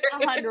 Yes,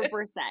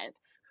 100%.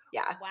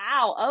 Yeah.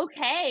 Wow.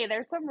 Okay.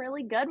 There's some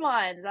really good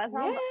ones. That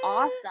sounds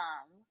awesome.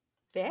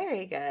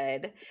 Very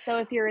good. So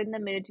if you're in the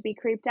mood to be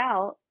creeped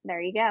out,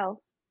 there you go.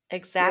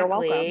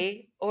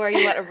 Exactly. Or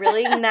you want a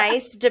really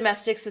nice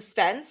domestic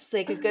suspense,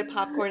 like a good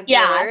popcorn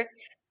thriller.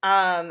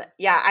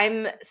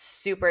 I'm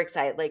super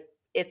excited. Like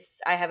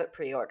I have it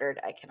pre-ordered.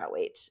 I cannot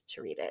wait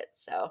to read it.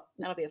 So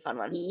that'll be a fun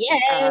one. Yay.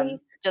 I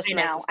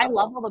know. I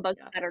love all the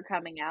books that are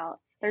coming out.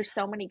 There's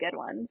so many good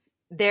ones.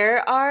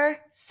 There are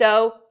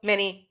so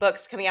many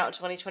books coming out in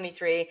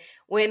 2023.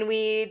 When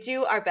we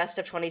do our best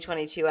of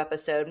 2022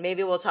 episode,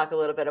 maybe we'll talk a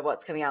little bit of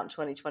what's coming out in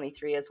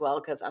 2023 as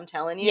well, because I'm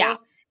telling you,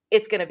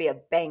 it's going to be a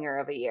banger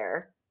of a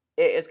year.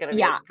 It is going to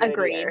be a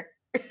good year.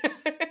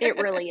 It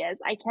really is.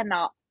 I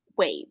cannot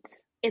wait.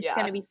 It's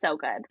going to be so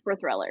good for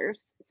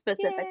thrillers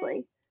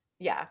specifically.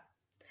 Yeah.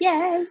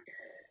 Yay.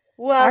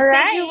 Well,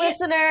 thank you,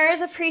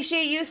 listeners.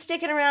 Appreciate you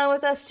sticking around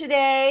with us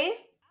today.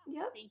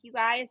 Yep. Thank you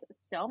guys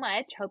so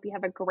much. Hope you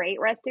have a great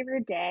rest of your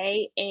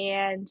day.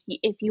 And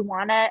if you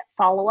want to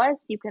follow us,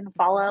 you can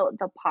follow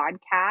the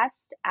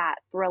podcast at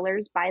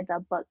Thrillers by the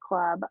Book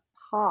Club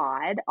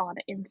Pod on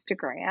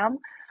Instagram.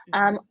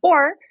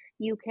 Or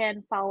you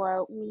can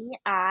follow me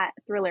at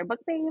Thriller Book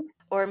Babe.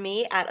 Or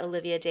me at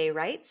Olivia Day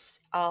Writes,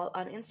 all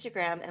on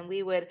Instagram. And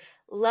we would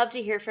love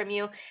to hear from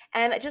you.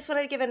 And I just want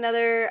to give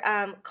another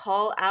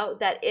call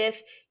out that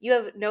if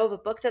you know of a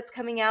book that's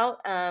coming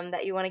out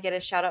that you want to get a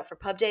shout out for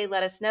Pub Day,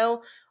 let us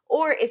know.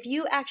 or if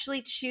you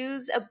actually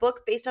choose a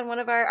book based on one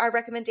of our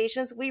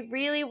recommendations, we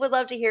really would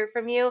love to hear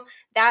from you.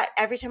 That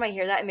every time I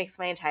hear that, it makes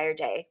my entire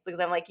day, because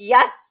I'm like,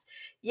 yes,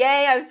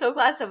 yay, I'm so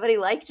glad somebody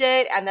liked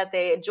it and that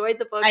they enjoyed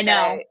the book. I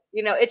know.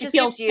 It just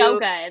feels gives you so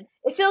good.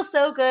 It feels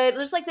so good.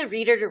 There's like the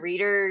reader to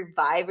reader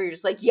vibe where you're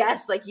just like,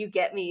 yes, like you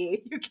get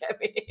me. You get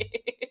me.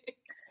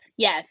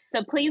 Yes.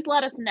 So please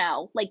let us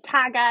know. Like,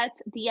 tag us,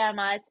 DM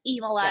us,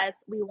 email us.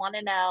 We want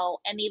to know.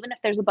 And even if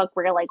there's a book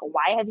where you're like,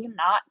 why have you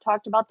not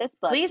talked about this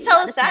book? Please tell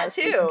us that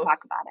too. So we can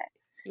talk about it.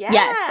 Yeah.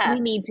 Yes,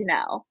 we need to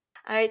know.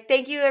 All right.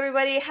 Thank you,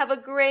 everybody. Have a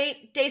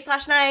great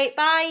day/night.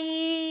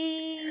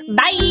 Bye.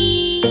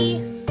 Bye.